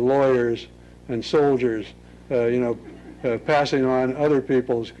lawyers and soldiers passing on other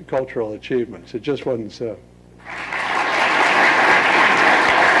people's cultural achievements. It just wasn't so.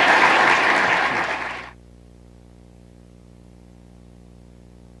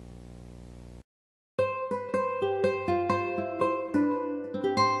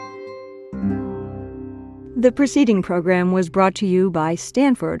 The preceding program was brought to you by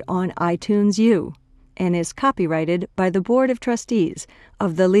Stanford on iTunes U and is copyrighted by the Board of Trustees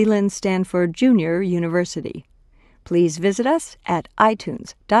of the Leland Stanford Junior University. Please visit us at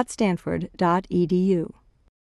itunes.stanford.edu.